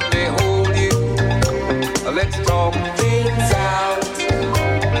 Come, let me hold you. Let's talk things out.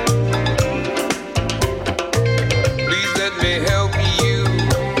 Please let me help you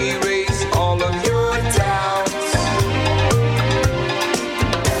erase all of your doubts.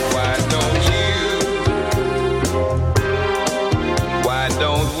 Why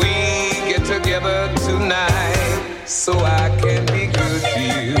don't we get together tonight so I can be good to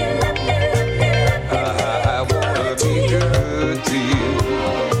you? I wanna be good to you.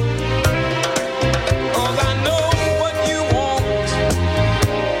 'Cause I know what you want.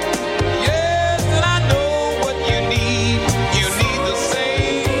 Yes, and I know what you need. You need the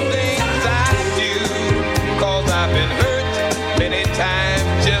same things I do. 'Cause I've been hurt many times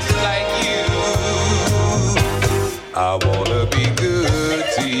just like you. I wanna be good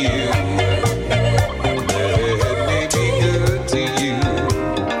to you. Let me be good to you.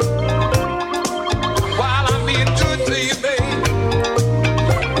 While I'm being good to you, babe,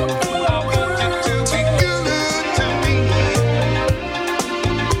 I want you to be good to me.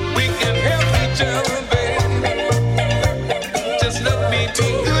 We can help each other, babe. Just let me be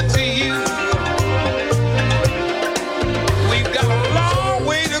good to you. We've got a long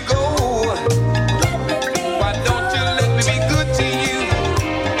way to go. Why don't you let me be good to you?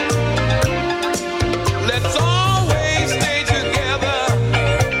 Let's always stay together.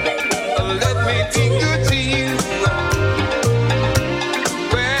 Let me be good to you.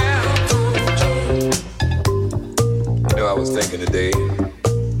 Well, you know, I was thinking today,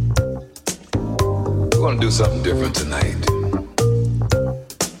 we're gonna do something different tonight.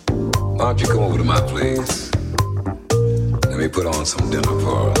 Why don't you come over to my place? Let me put on some dinner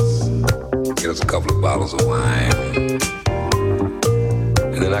for us. Get us a couple of bottles of wine.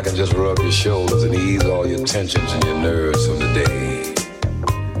 And then I can just rub your shoulders and ease all your tensions and your nerves from the day.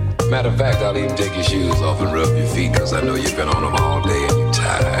 Matter of fact, I'll even take your shoes off and rub your feet, 'cause I know you've been on them all day and you're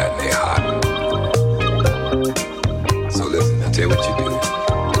tired and they're hot. So listen, I'll tell you what you do.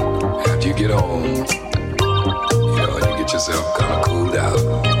 After you get home, and you get yourself kind of cooled out,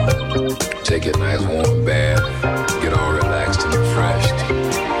 take a nice warm bath, get all relaxed and refreshed,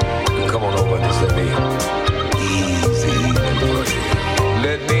 and come on over and just let me easy and funny.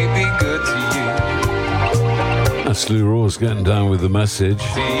 Let me be good to you. That's Lou Rawls getting down with the message.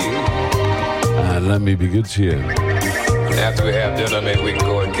 And let me be good to you. After we have dinner, maybe we can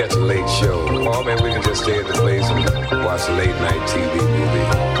go and catch a late show. Or maybe we can just stay at the place and watch a late night TV movie.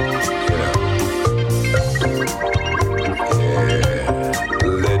 You know. Yeah.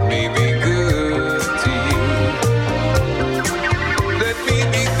 Let me be good to you. Let me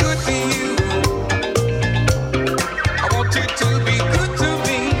be good to you. I want you to be good to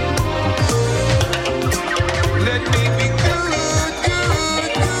me. Let me be good, good,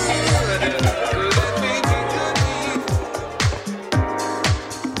 good. Let me be good to you.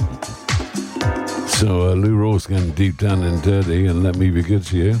 So Lou Rawls getting deep down and dirty, and let me be good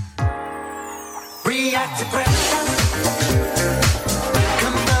to you. Reactive pressure.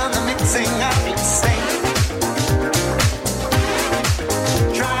 Come down the mixing, I insane.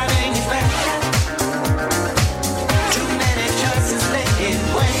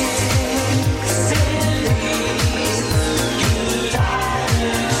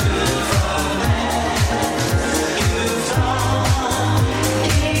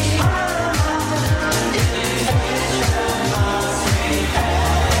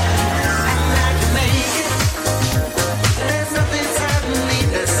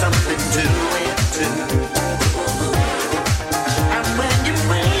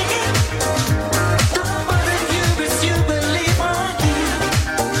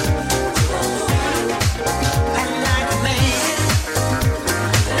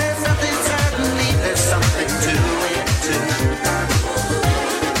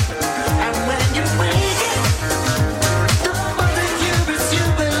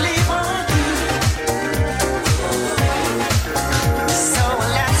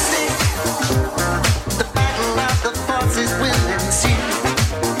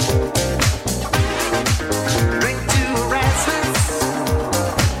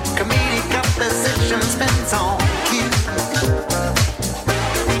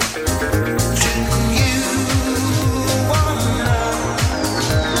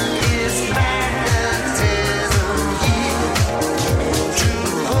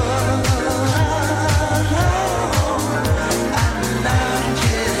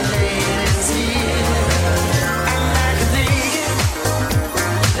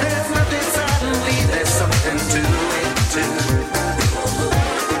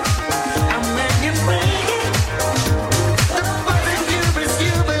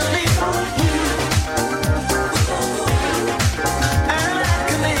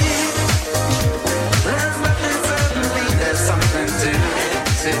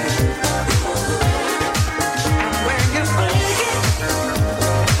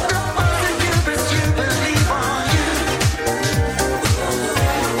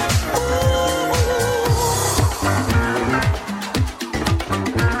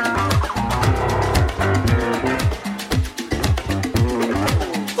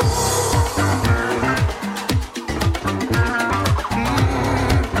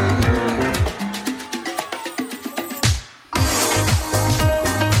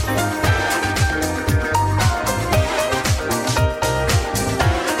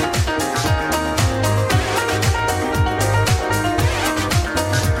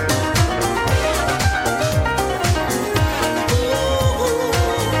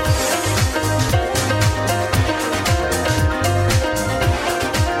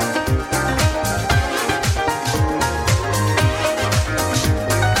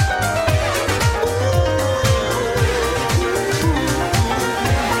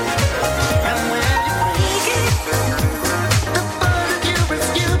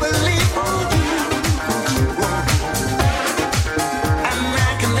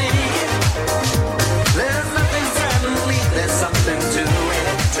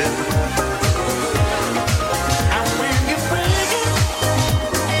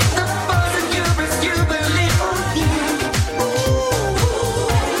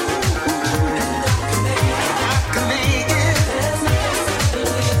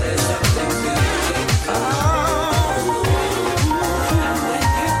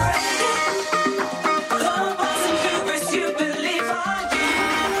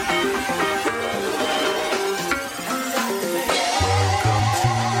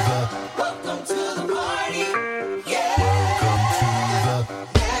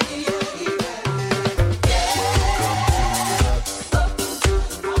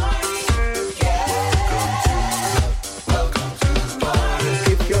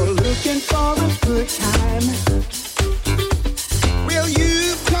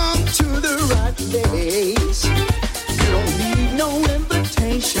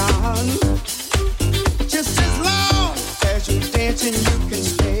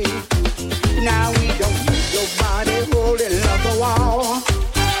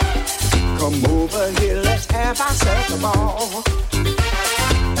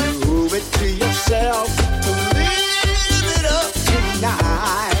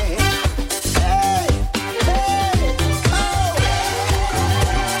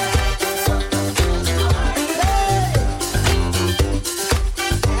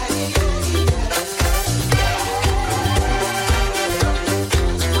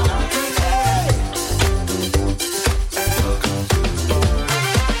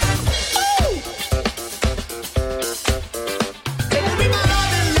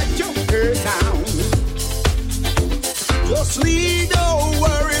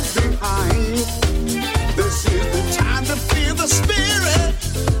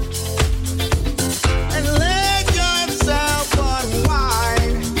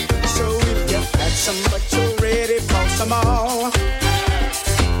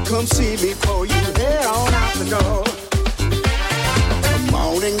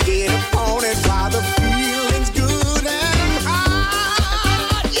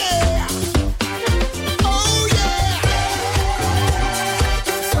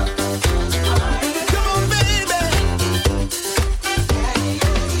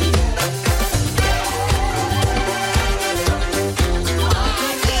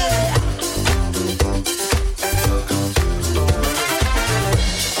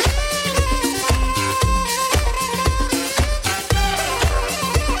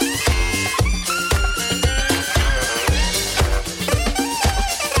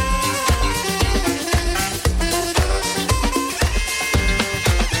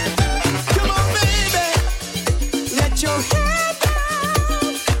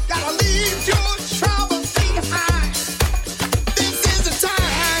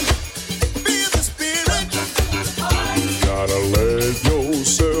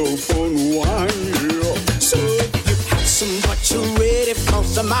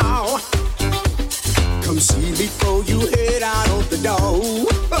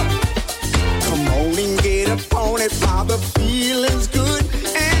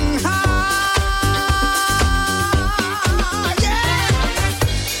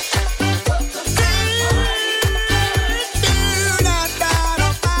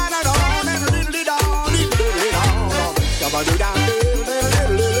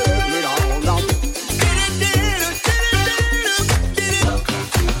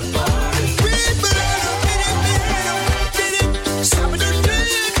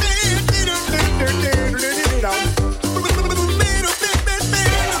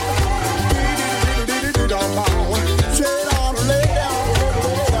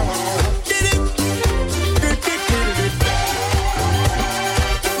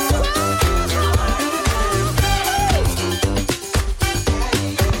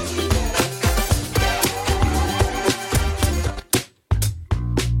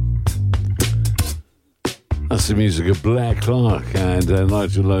 the music of Blair Clark and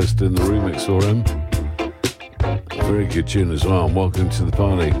Nigel Lowst in the remix for him. A very good tune as well. Welcome to the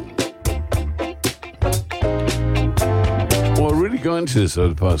party. Well, really got into this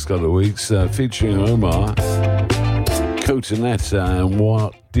over the past couple of weeks, featuring Omar, Cotonetta, and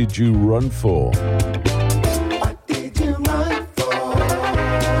What Did You Run For?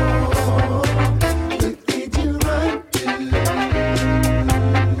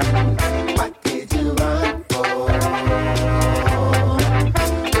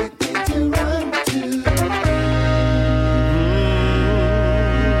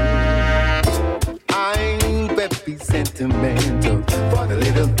 Sentimental for the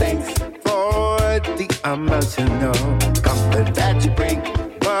little things, for the emotional comfort that you bring.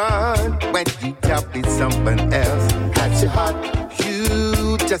 But when you tell me someone else has your heart,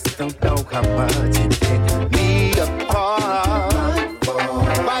 you just don't know how much it takes me apart.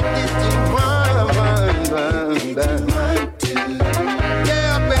 Why did you run?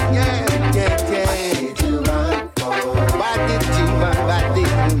 Yeah, but yeah. Why did you run?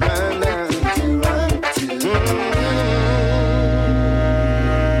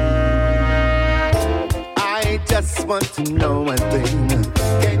 Just want to know one thing.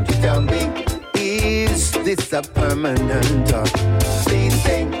 Can you tell me, is this a permanent or fleeting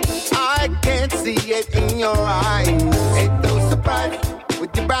thing? I can't see it in your eyes. Ain't no surprise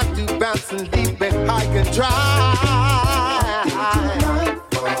with you about to bounce and leave me high and dry.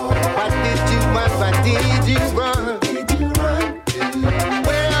 What did you run? Why did you run?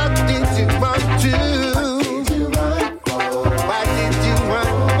 Where did you run to? Why did you run?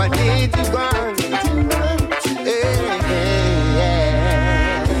 Why did you run?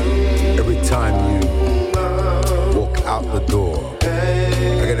 Time you walk out the door, I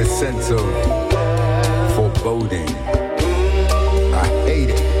get a sense of foreboding. I hate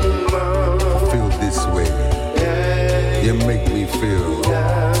it. I feel this way. You make me feel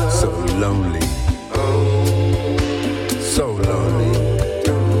so lonely. So lonely.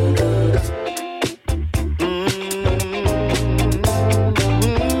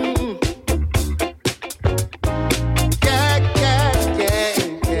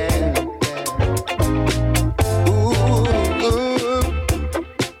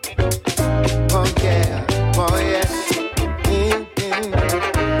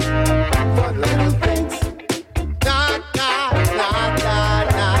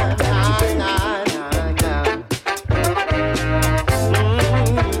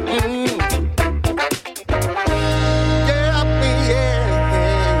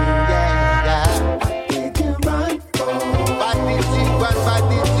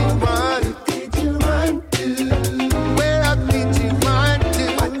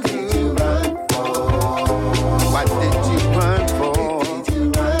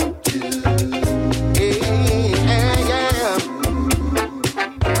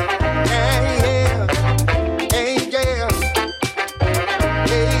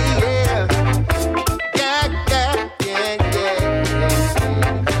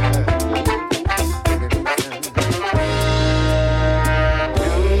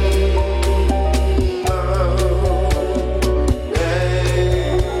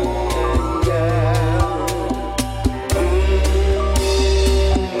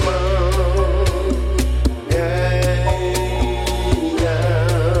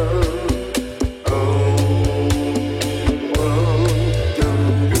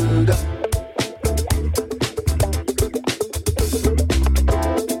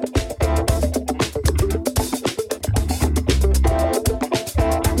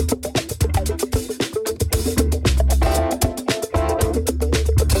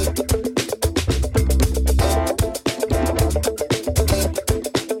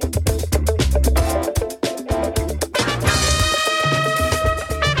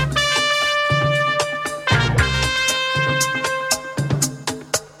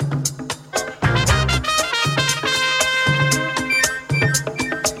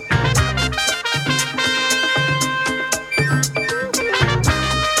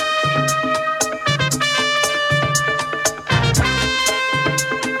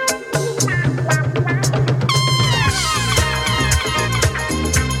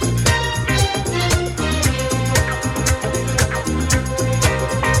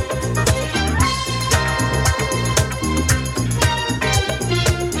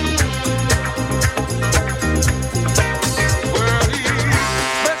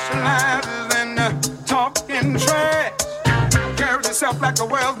 like the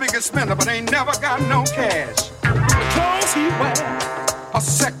world's biggest spender, but ain't never got no cash. The clothes he wears are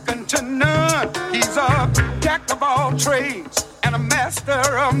second to none. He's a jack of all trades and a master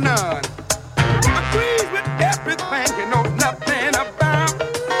of none. agrees with everything he knows nothing about.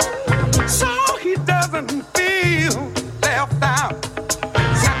 So he doesn't feel left out.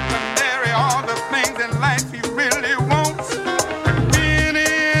 Secondary, all the things in life he really wants.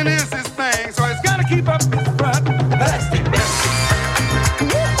 Winning is his thing, so he's gotta keep up his front. Plastic man.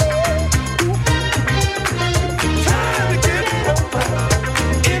 Trying to get over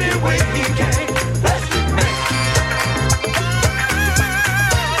any way he can. Plastic man.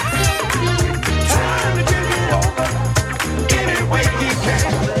 Trying to get over any way he can.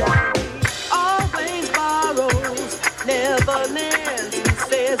 Always borrows, never lends. He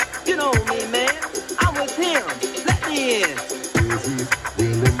says, you know me, man, I'm with him. Let me in.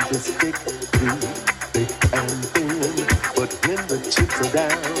 Willing to stick through thick and thin, but when the chips are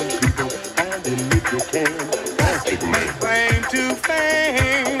down, people find him if you can. Plastic man. Claim to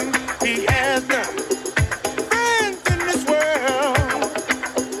fame, he has none. Friends in this world,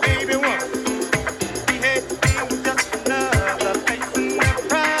 maybe one. He had been just another face in the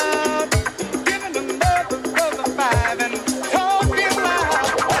crowd, giving another brother five and talking loud.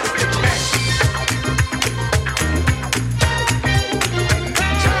 Plastic man.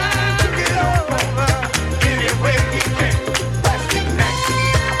 Trying to get over any way he can. Plastic man.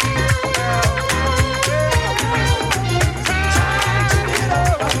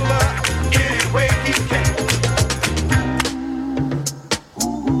 Any way he can.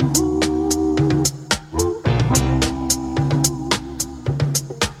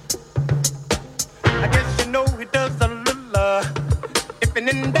 I guess you know he does a little ipping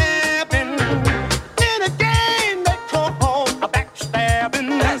and dabbing in a game they call a backstabbing.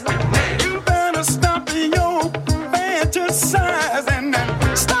 You better stop your fantasizing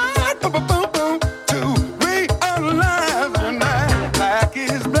and start to realize that black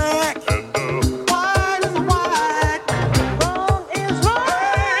is black and white is white, wrong is wrong,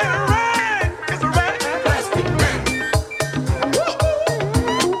 right is right. Plastic man.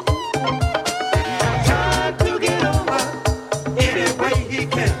 Trying to get over any way he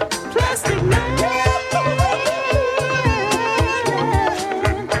can. Plastic man.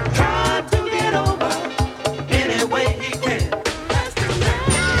 Trying to get over any way he can. Plastic man.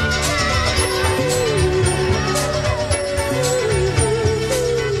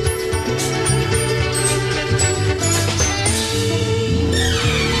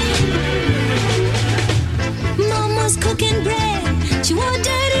 Mama's cooking bread. She wore a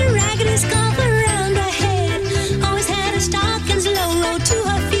dirty, raggedy scarf around her head. Always had her stockings low, low to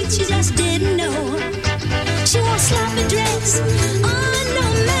her feet. She just didn't know. She wore a sloppy dress. Oh, no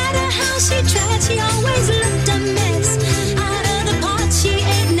matter how she tried, she always looked a mess. Out of the pot she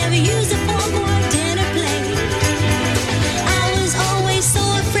ate, never used a fork or a dinner plate. I was always so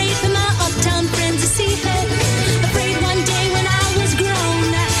afraid for my uptown friends to see her. Afraid one day when I was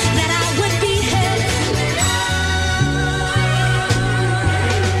grown that I would be her.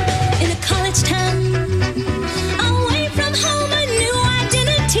 In a college town, away from home, a new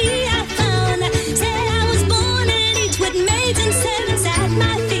identity I found. Said I was born in an age with maids and servants at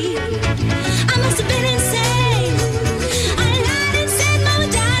my feet. I must have been insane. I lied and said Mama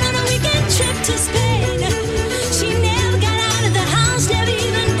died on a weekend trip to Spain. She never got out of the house, never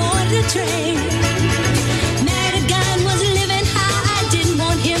even boarded a train. Married a guy and was living high. I didn't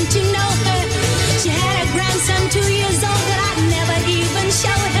want him to know her. She had a grandson 2 years old that I'd never even show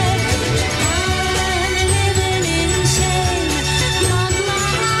her. I'm living in shame. Mama,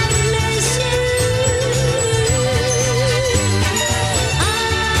 I miss you.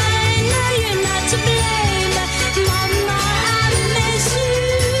 I know you're not to blame. Mama, I miss you.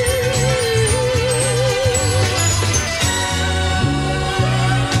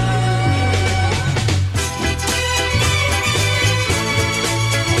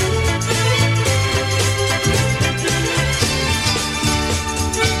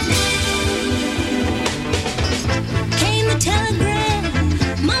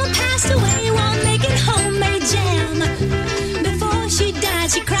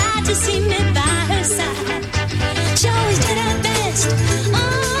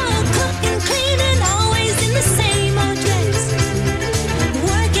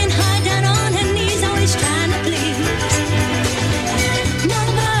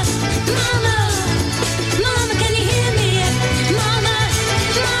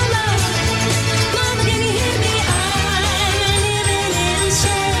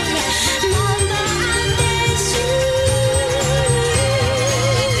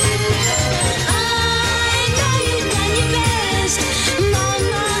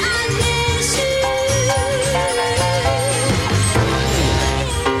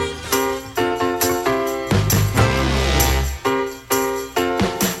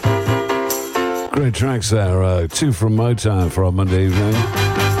 Great tracks there. Two from Motown for our Monday evening.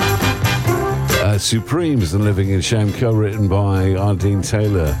 Supremes and Living in Shame, co-written by Ardeen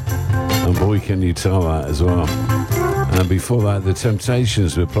Taylor. And boy, can you tell that as well. And before that, The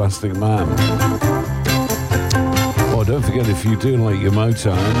Temptations with Plastic Man. Oh, don't forget, if you do like your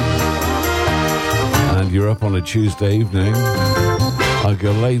Motown and you're up on a Tuesday evening, I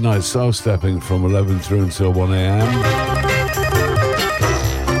go late night soul stepping from 11 through until 1 a.m.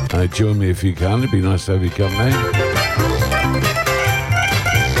 Join me if you can. It'd be nice to have your company.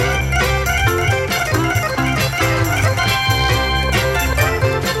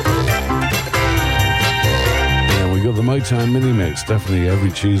 Yeah, we got the Motown mini mix definitely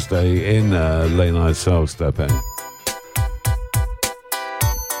every Tuesday in late night soul stepping.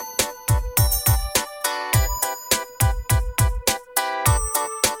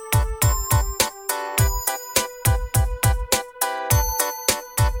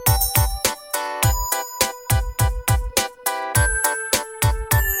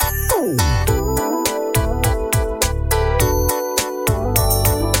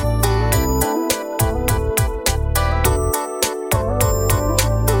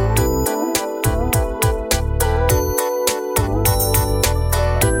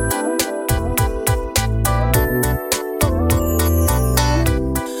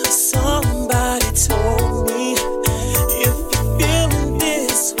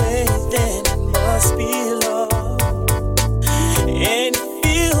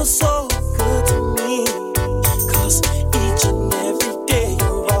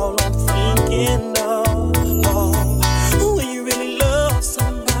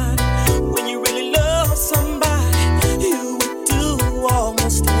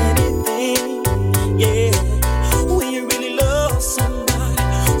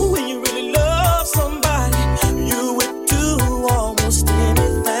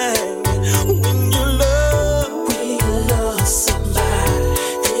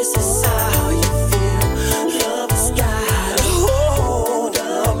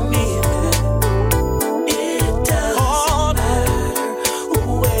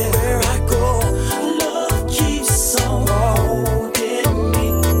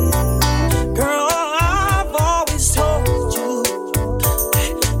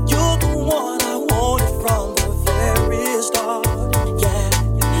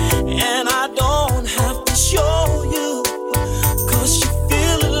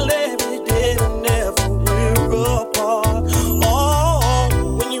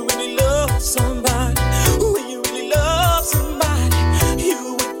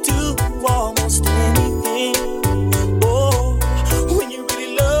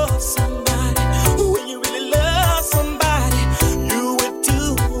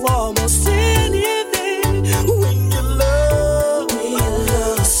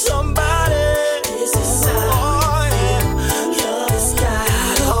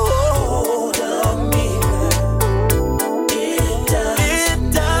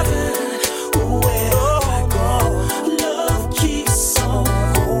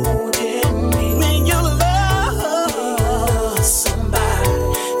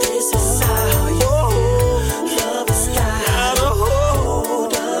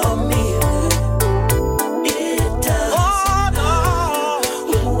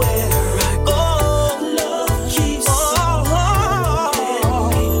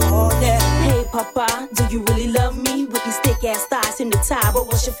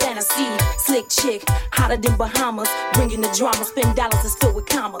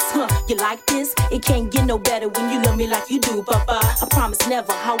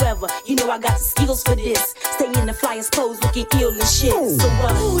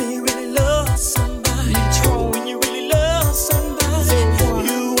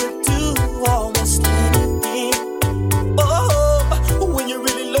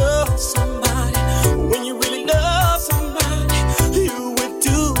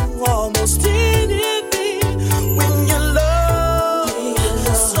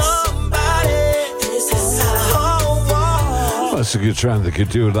 That's a good track that could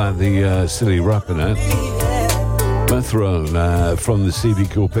do without the silly rapping it. Methrone from the CD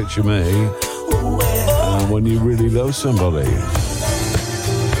called Picture Me. When you really love somebody.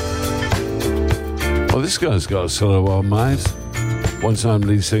 Well, this guy's got a solo album, mate. One-time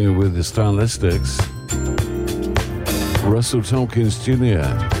lead singer with the Stylistics, Russell Tompkins Jr.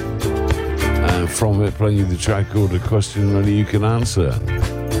 And from it, playing you the track called A Question Only You Can Answer.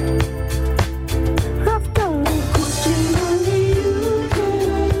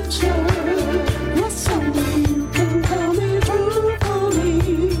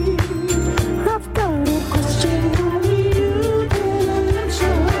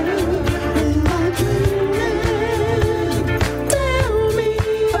 Like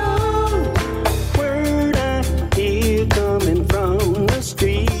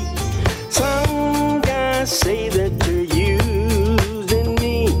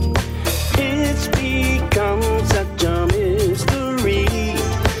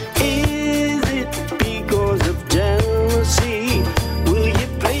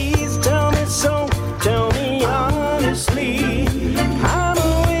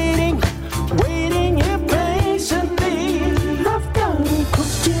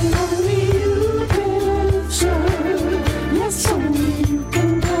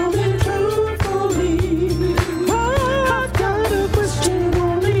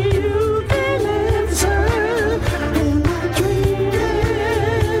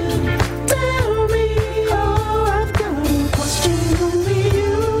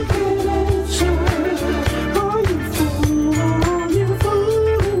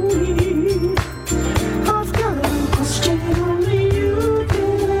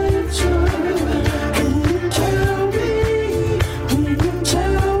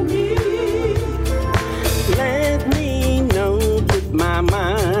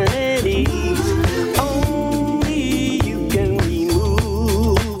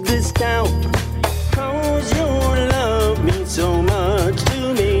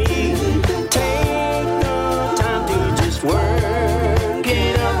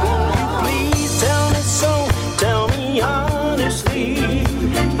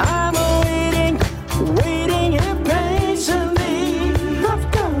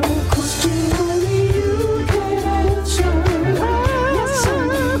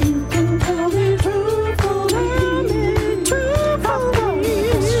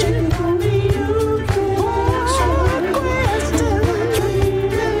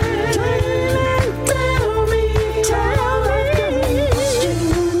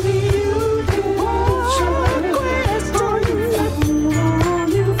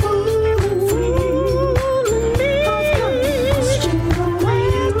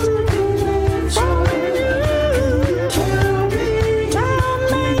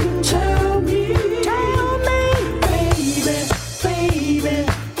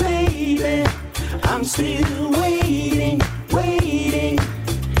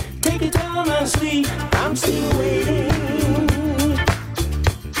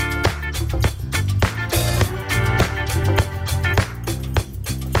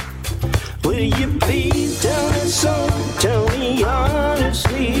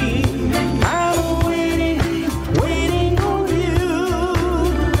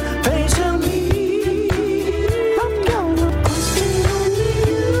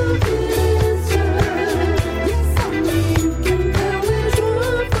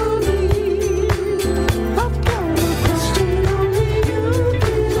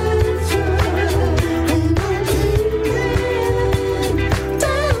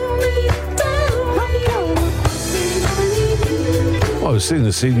Oh, I've seen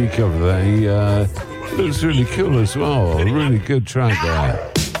the CD cover there. He looks really cool as well. A really good track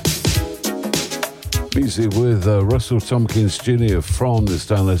there. Music with Russell Tompkins Jr. from the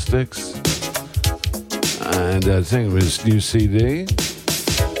Stylistics. And I think it was new CD.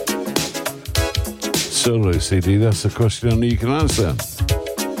 Solo CD, that's the question only you can answer.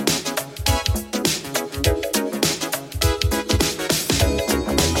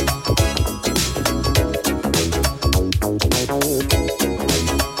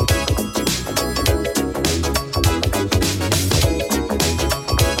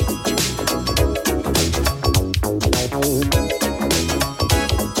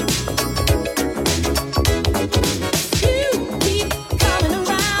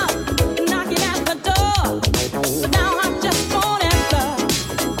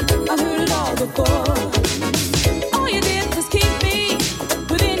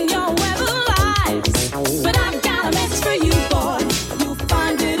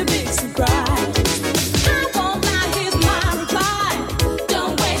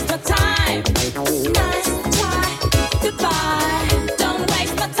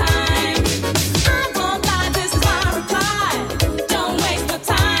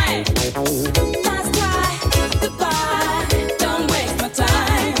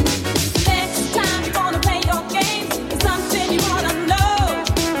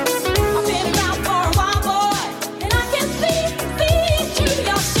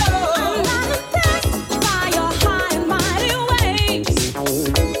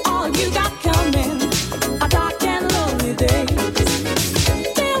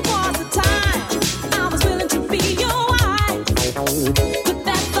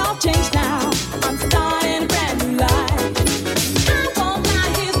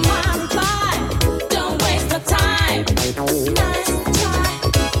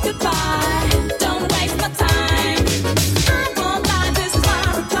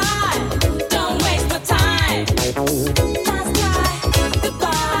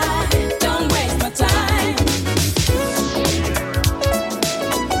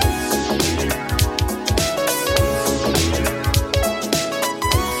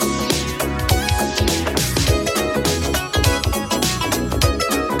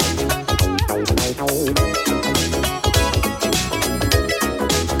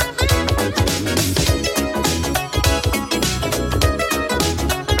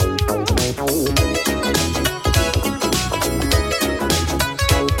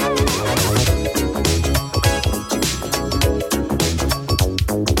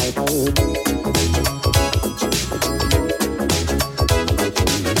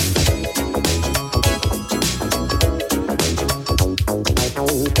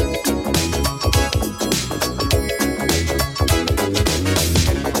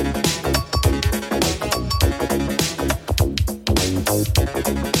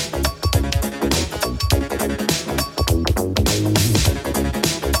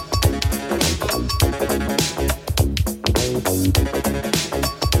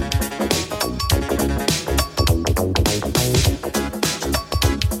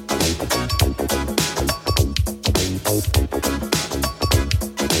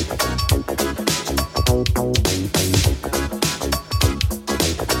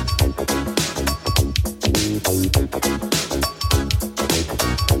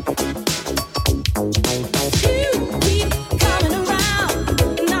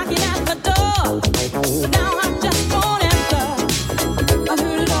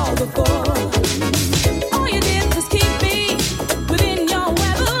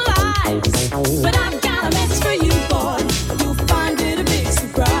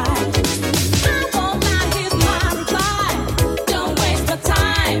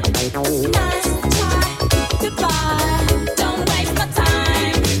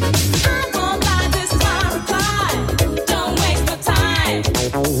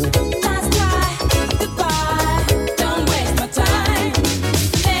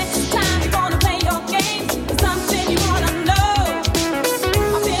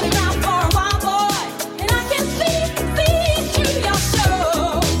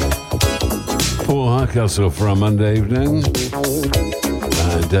 Castle for a Monday evening,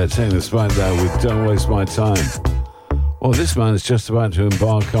 and taking us back there with Don't Waste My Time. Well, this man is just about to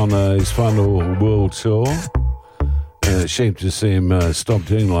embark on his final world tour. Shame to see him stop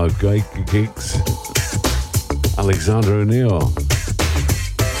doing live gigs. Alexander O'Neill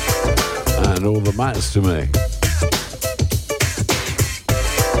and All That Matters to Me.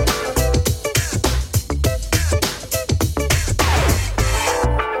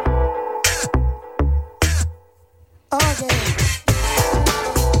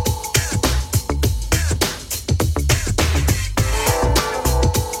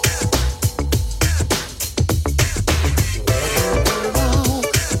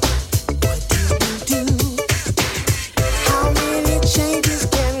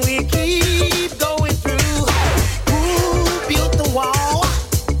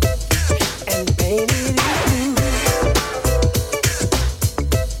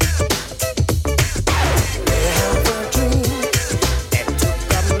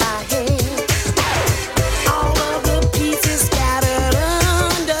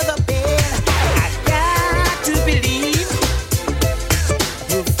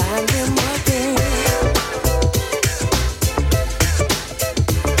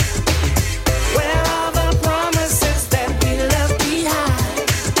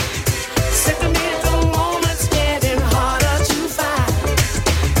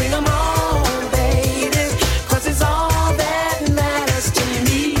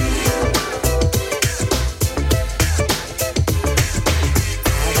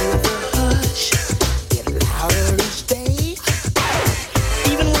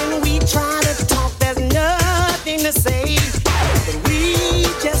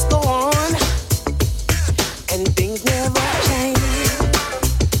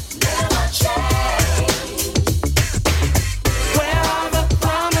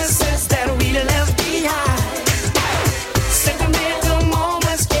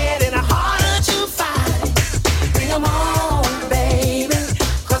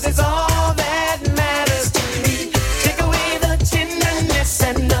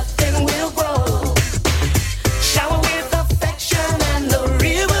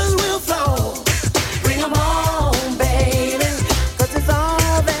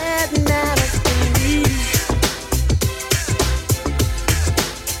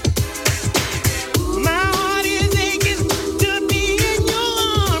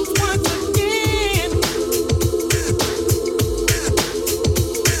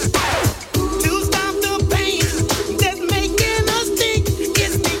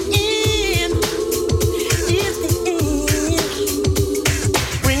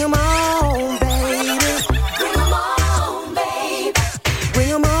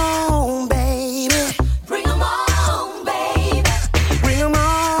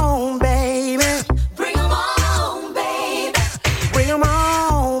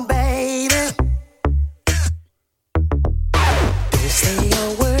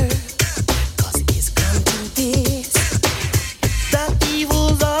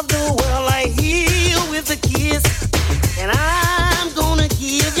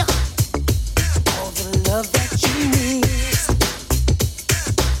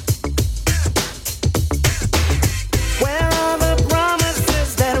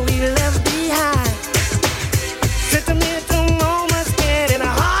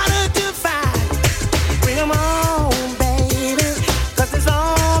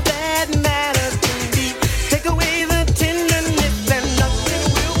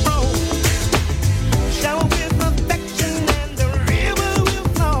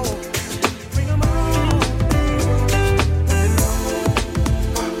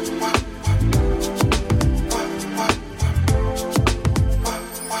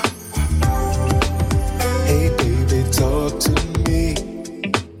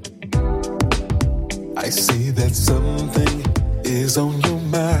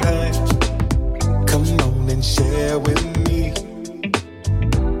 tonight. Come on and share with me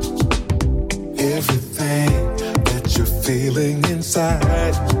everything that you're feeling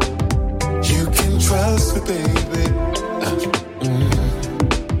inside. You can trust me, baby.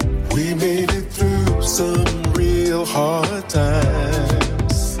 We made it through some real hard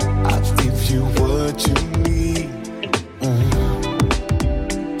times. I'll give you what you need.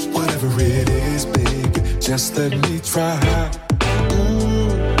 Whatever it is, baby, just let me try.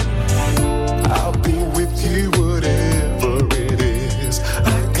 I'll be with you, whatever it is.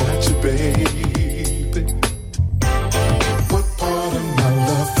 I got you, baby. What part of my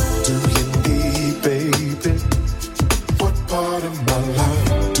love do you need, baby? What part of my love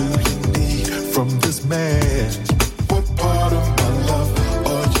do you need from this man? What part of my love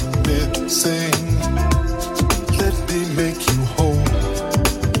are you missing? Let me make you whole.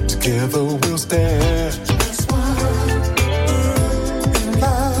 Together we'll stand. That's why in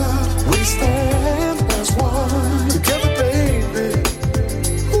love we stand as one. Together, baby.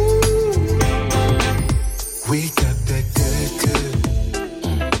 Ooh. We got that good.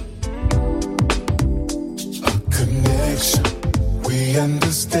 A connection. We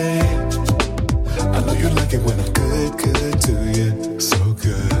understand. I know you like it when I'm good to you. So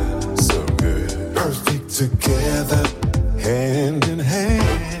good, so good. Perfect together, hand in hand.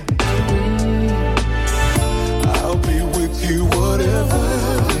 I'll be with you, whatever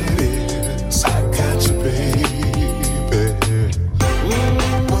it is. I got you, baby.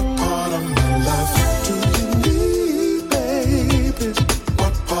 What part of my love do you need, baby?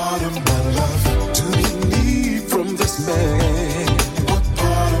 What part of my love do you need from this man? What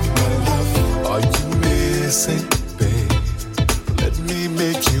part of my love are you missing, babe? Let me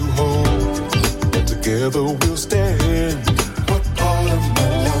make you whole, and together we'll stand. What part of my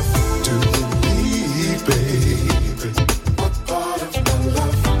love do you need, baby? What part of my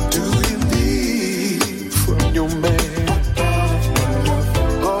love do you need from your man? What part of my love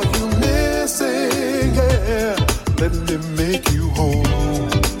are you missing? Yeah, let me make you whole,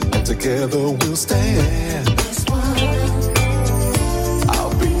 and together we'll stand. That's why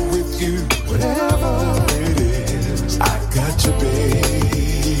I'll be with you, whatever it is. I got you,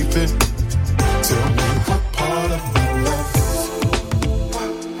 baby. Tell me what part of my love.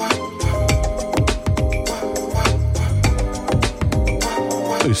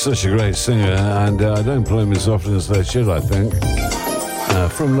 He's such a great singer, and I don't play him as often as they should, I think.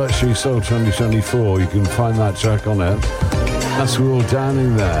 From Luxury Soul 2024, you can find that track on it. That's We're All Down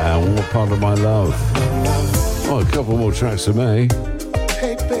in There, and What Part of My Love. Oh, a couple more tracks for me.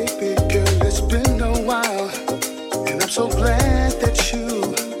 Hey baby girl, it's been a while, and I'm so glad that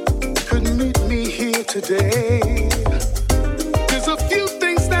you could meet me here today. There's a few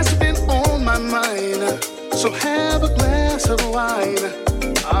things that's been on my mind, so have a glass of wine.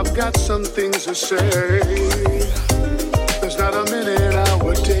 I've got some things to say. There's not a minute,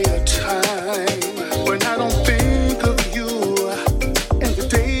 hour, day, or time when I don't think of you and the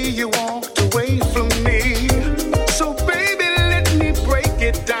day you walked away from me. So baby, let me break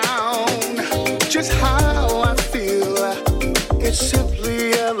it down, just how I feel. It's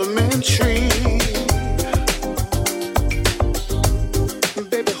simply elementary.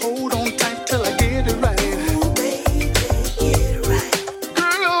 Baby, hold on tight till I get it right.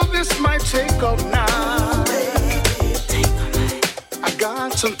 Girl, this might take all night. I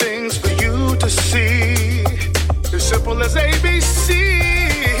got some things for you to see. As simple as ABC.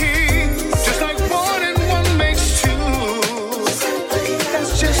 Just like 1 and 1 makes 2.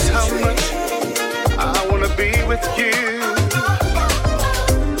 That's just how much I wanna be with you.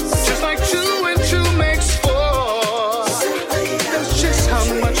 Just like 2 and 2 makes 4. That's just how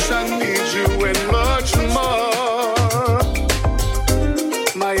much I need you and much more.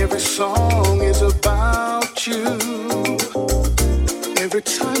 My every song is about you. Every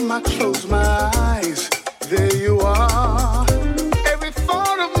time I close my eyes, there you are. Every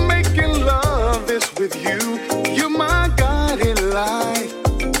thought of making love is with you. You're my guiding light.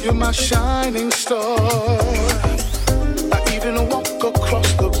 You're my shining star. I even walk across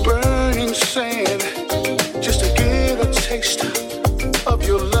the burning sand just to get a taste of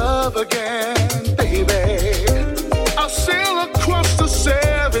your love again, baby. I'll sail across the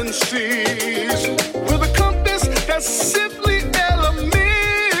 7 seas with a compass that's simply elementary.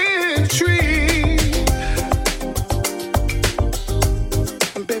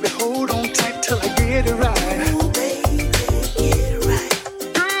 Baby, hold on tight till I get it right.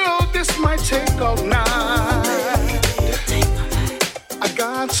 Girl, this might take all night. I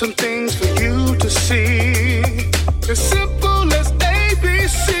got some things for you to see. As simple as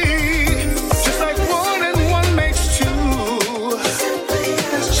ABC. Just like 1 and 1 makes 2.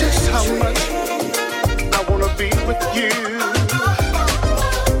 you.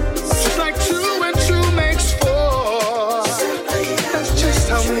 Just like 2 and 2 makes 4. That's just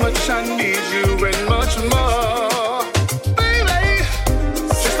how much I need you and much more. Baby,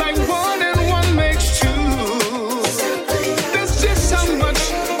 just like 1 and 1 makes 2. That's just how much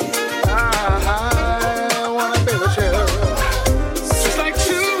I wanna be with you. Just like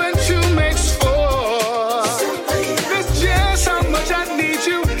 2 and 2 makes 4. That's just how much I need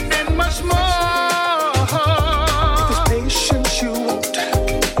you and much more. This patience you want,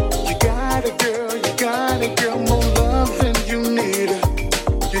 you got it, girl, you got it, girl. More love than you need.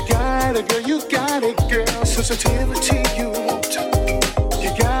 You got it, girl, you got it, girl. Sensitivity you want,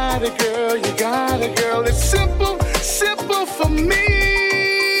 you got it, girl, you got it, girl. It's simple, simple for me,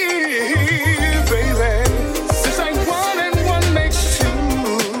 baby. Just like 1 and 1 makes 2.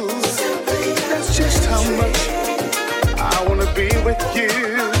 That's just how much I wanna be with you.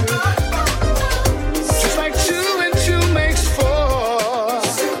 Just like 2 and 2 makes 4.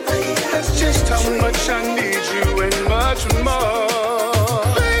 That's just how much I need you and much more.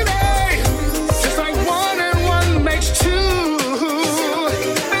 Baby, just like 1 and 1 makes 2.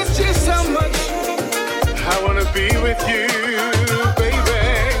 That's just how much I wanna be with you, baby.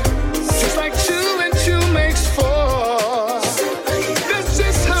 Just like 2 and 2 makes 4. That's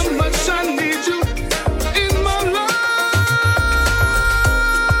just how much I need you in my life.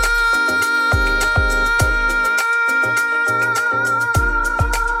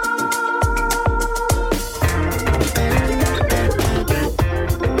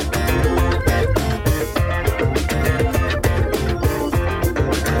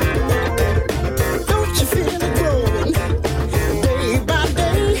 Don't you feel it growing day by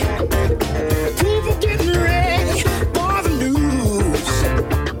day? People getting ready for the news.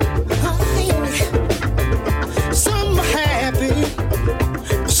 Some are happy,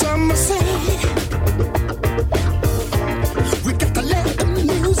 some are sad. We got to let the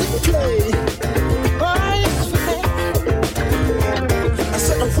music play. Oh, yes, we can. I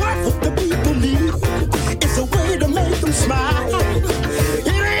said, what would the people need? It's a way to make them smile.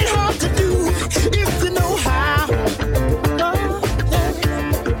 It ain't hard to do if you know how. Oh, yeah.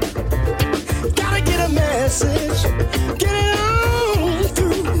 Gotta get a message, get it on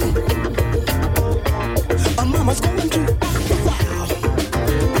through. A mama's going to the wow.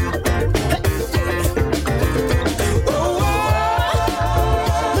 Oh,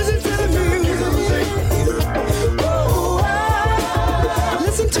 listen to the music. Oh,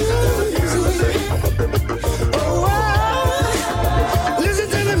 listen to the music. Oh, listen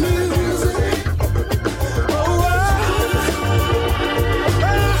to the music.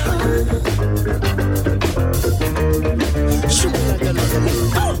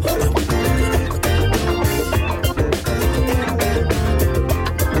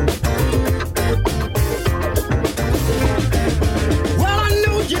 Well, I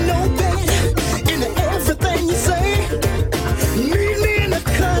know you know better in everything you say. Meet me in the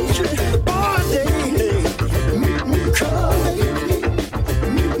country all day. Meet me, come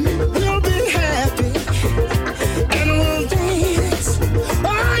we'll be happy and we'll dance.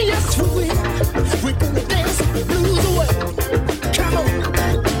 Oh, yes, we will. We're gonna dance the blues away. Come on,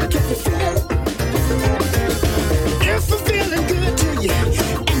 can you feel it? If I'm feeling good to you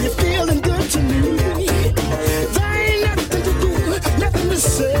and you're feeling good to me, there ain't nothing to do, nothing to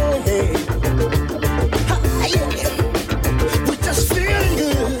say. Ah, yeah. We're just feeling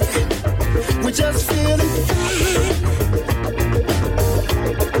good. We're just feeling fine.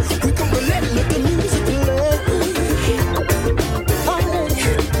 We're gonna let the music play. Oh,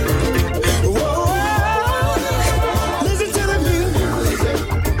 yeah. Whoa, listen to the music.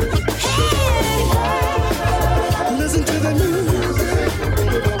 Listen to the music.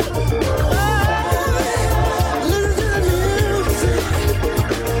 Listen to the music.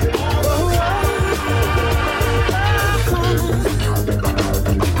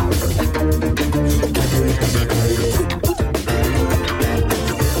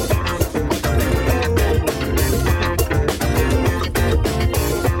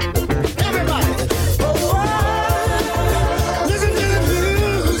 Everybody. Listen to the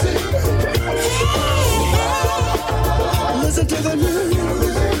music. Listen to the music.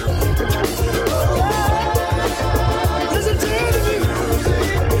 Listen to the music.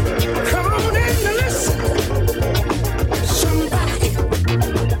 Come on in and listen. Somebody.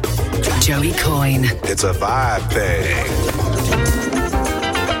 Joey Coyne. It's a vibe thing.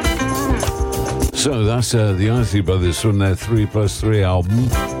 So that's the Isley Brothers from their 3+3 album,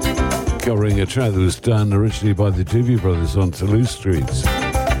 covering a track that was done originally by the Doobie Brothers on Toulouse Streets.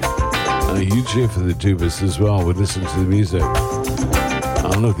 A huge hit for the Tubas as well. We'll listen to the music.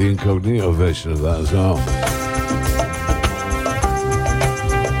 I love the incognito version of that as well.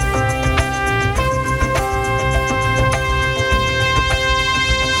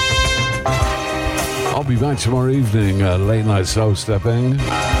 I'll be back tomorrow evening, late night soul stepping,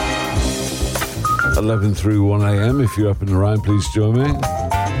 11 through 1 a.m. If you're up and around, please join me. In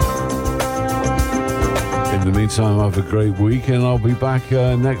the meantime, have a great week, and I'll be back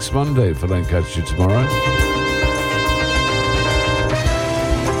next Monday if I don't catch you tomorrow.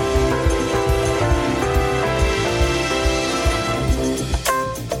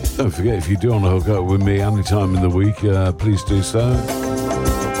 Don't forget, if you do want to hook up with me anytime in the week, please do so.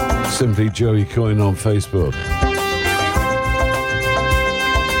 Simply Joey Coyne on Facebook.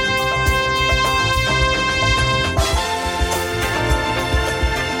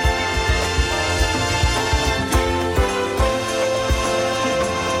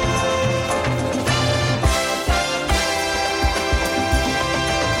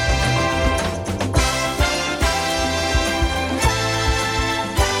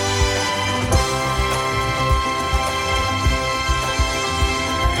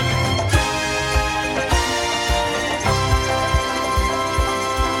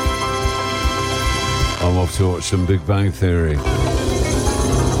 I'm off to watch some Big Bang Theory. I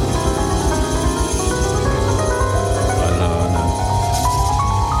know.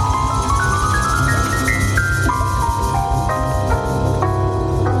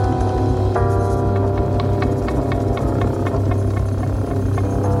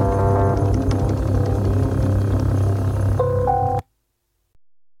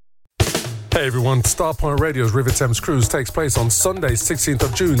 Hey everyone, Starpoint Radio's River Thames Cruise takes place on Sunday, 16th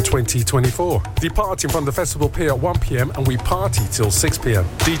of June 2024. Departing from the festival pier at 1 p.m. and we party till 6 p.m.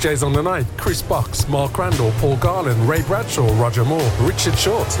 DJs on the night: Chris Box, Mark Randall, Paul Garland, Ray Bradshaw, Roger Moore, Richard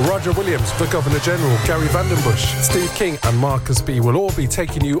Short, Roger Williams, the Governor General, Gary Vandenbush, Steve King and Marcus B will all be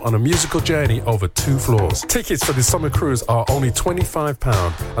taking you on a musical journey over 2 floors. Tickets for this summer cruise are only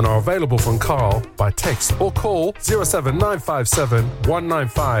 £25 and are available from Carl by text or call 07957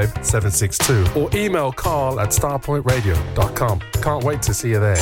 195 762 or email carl@starpointradio.com. Can't wait to see you there.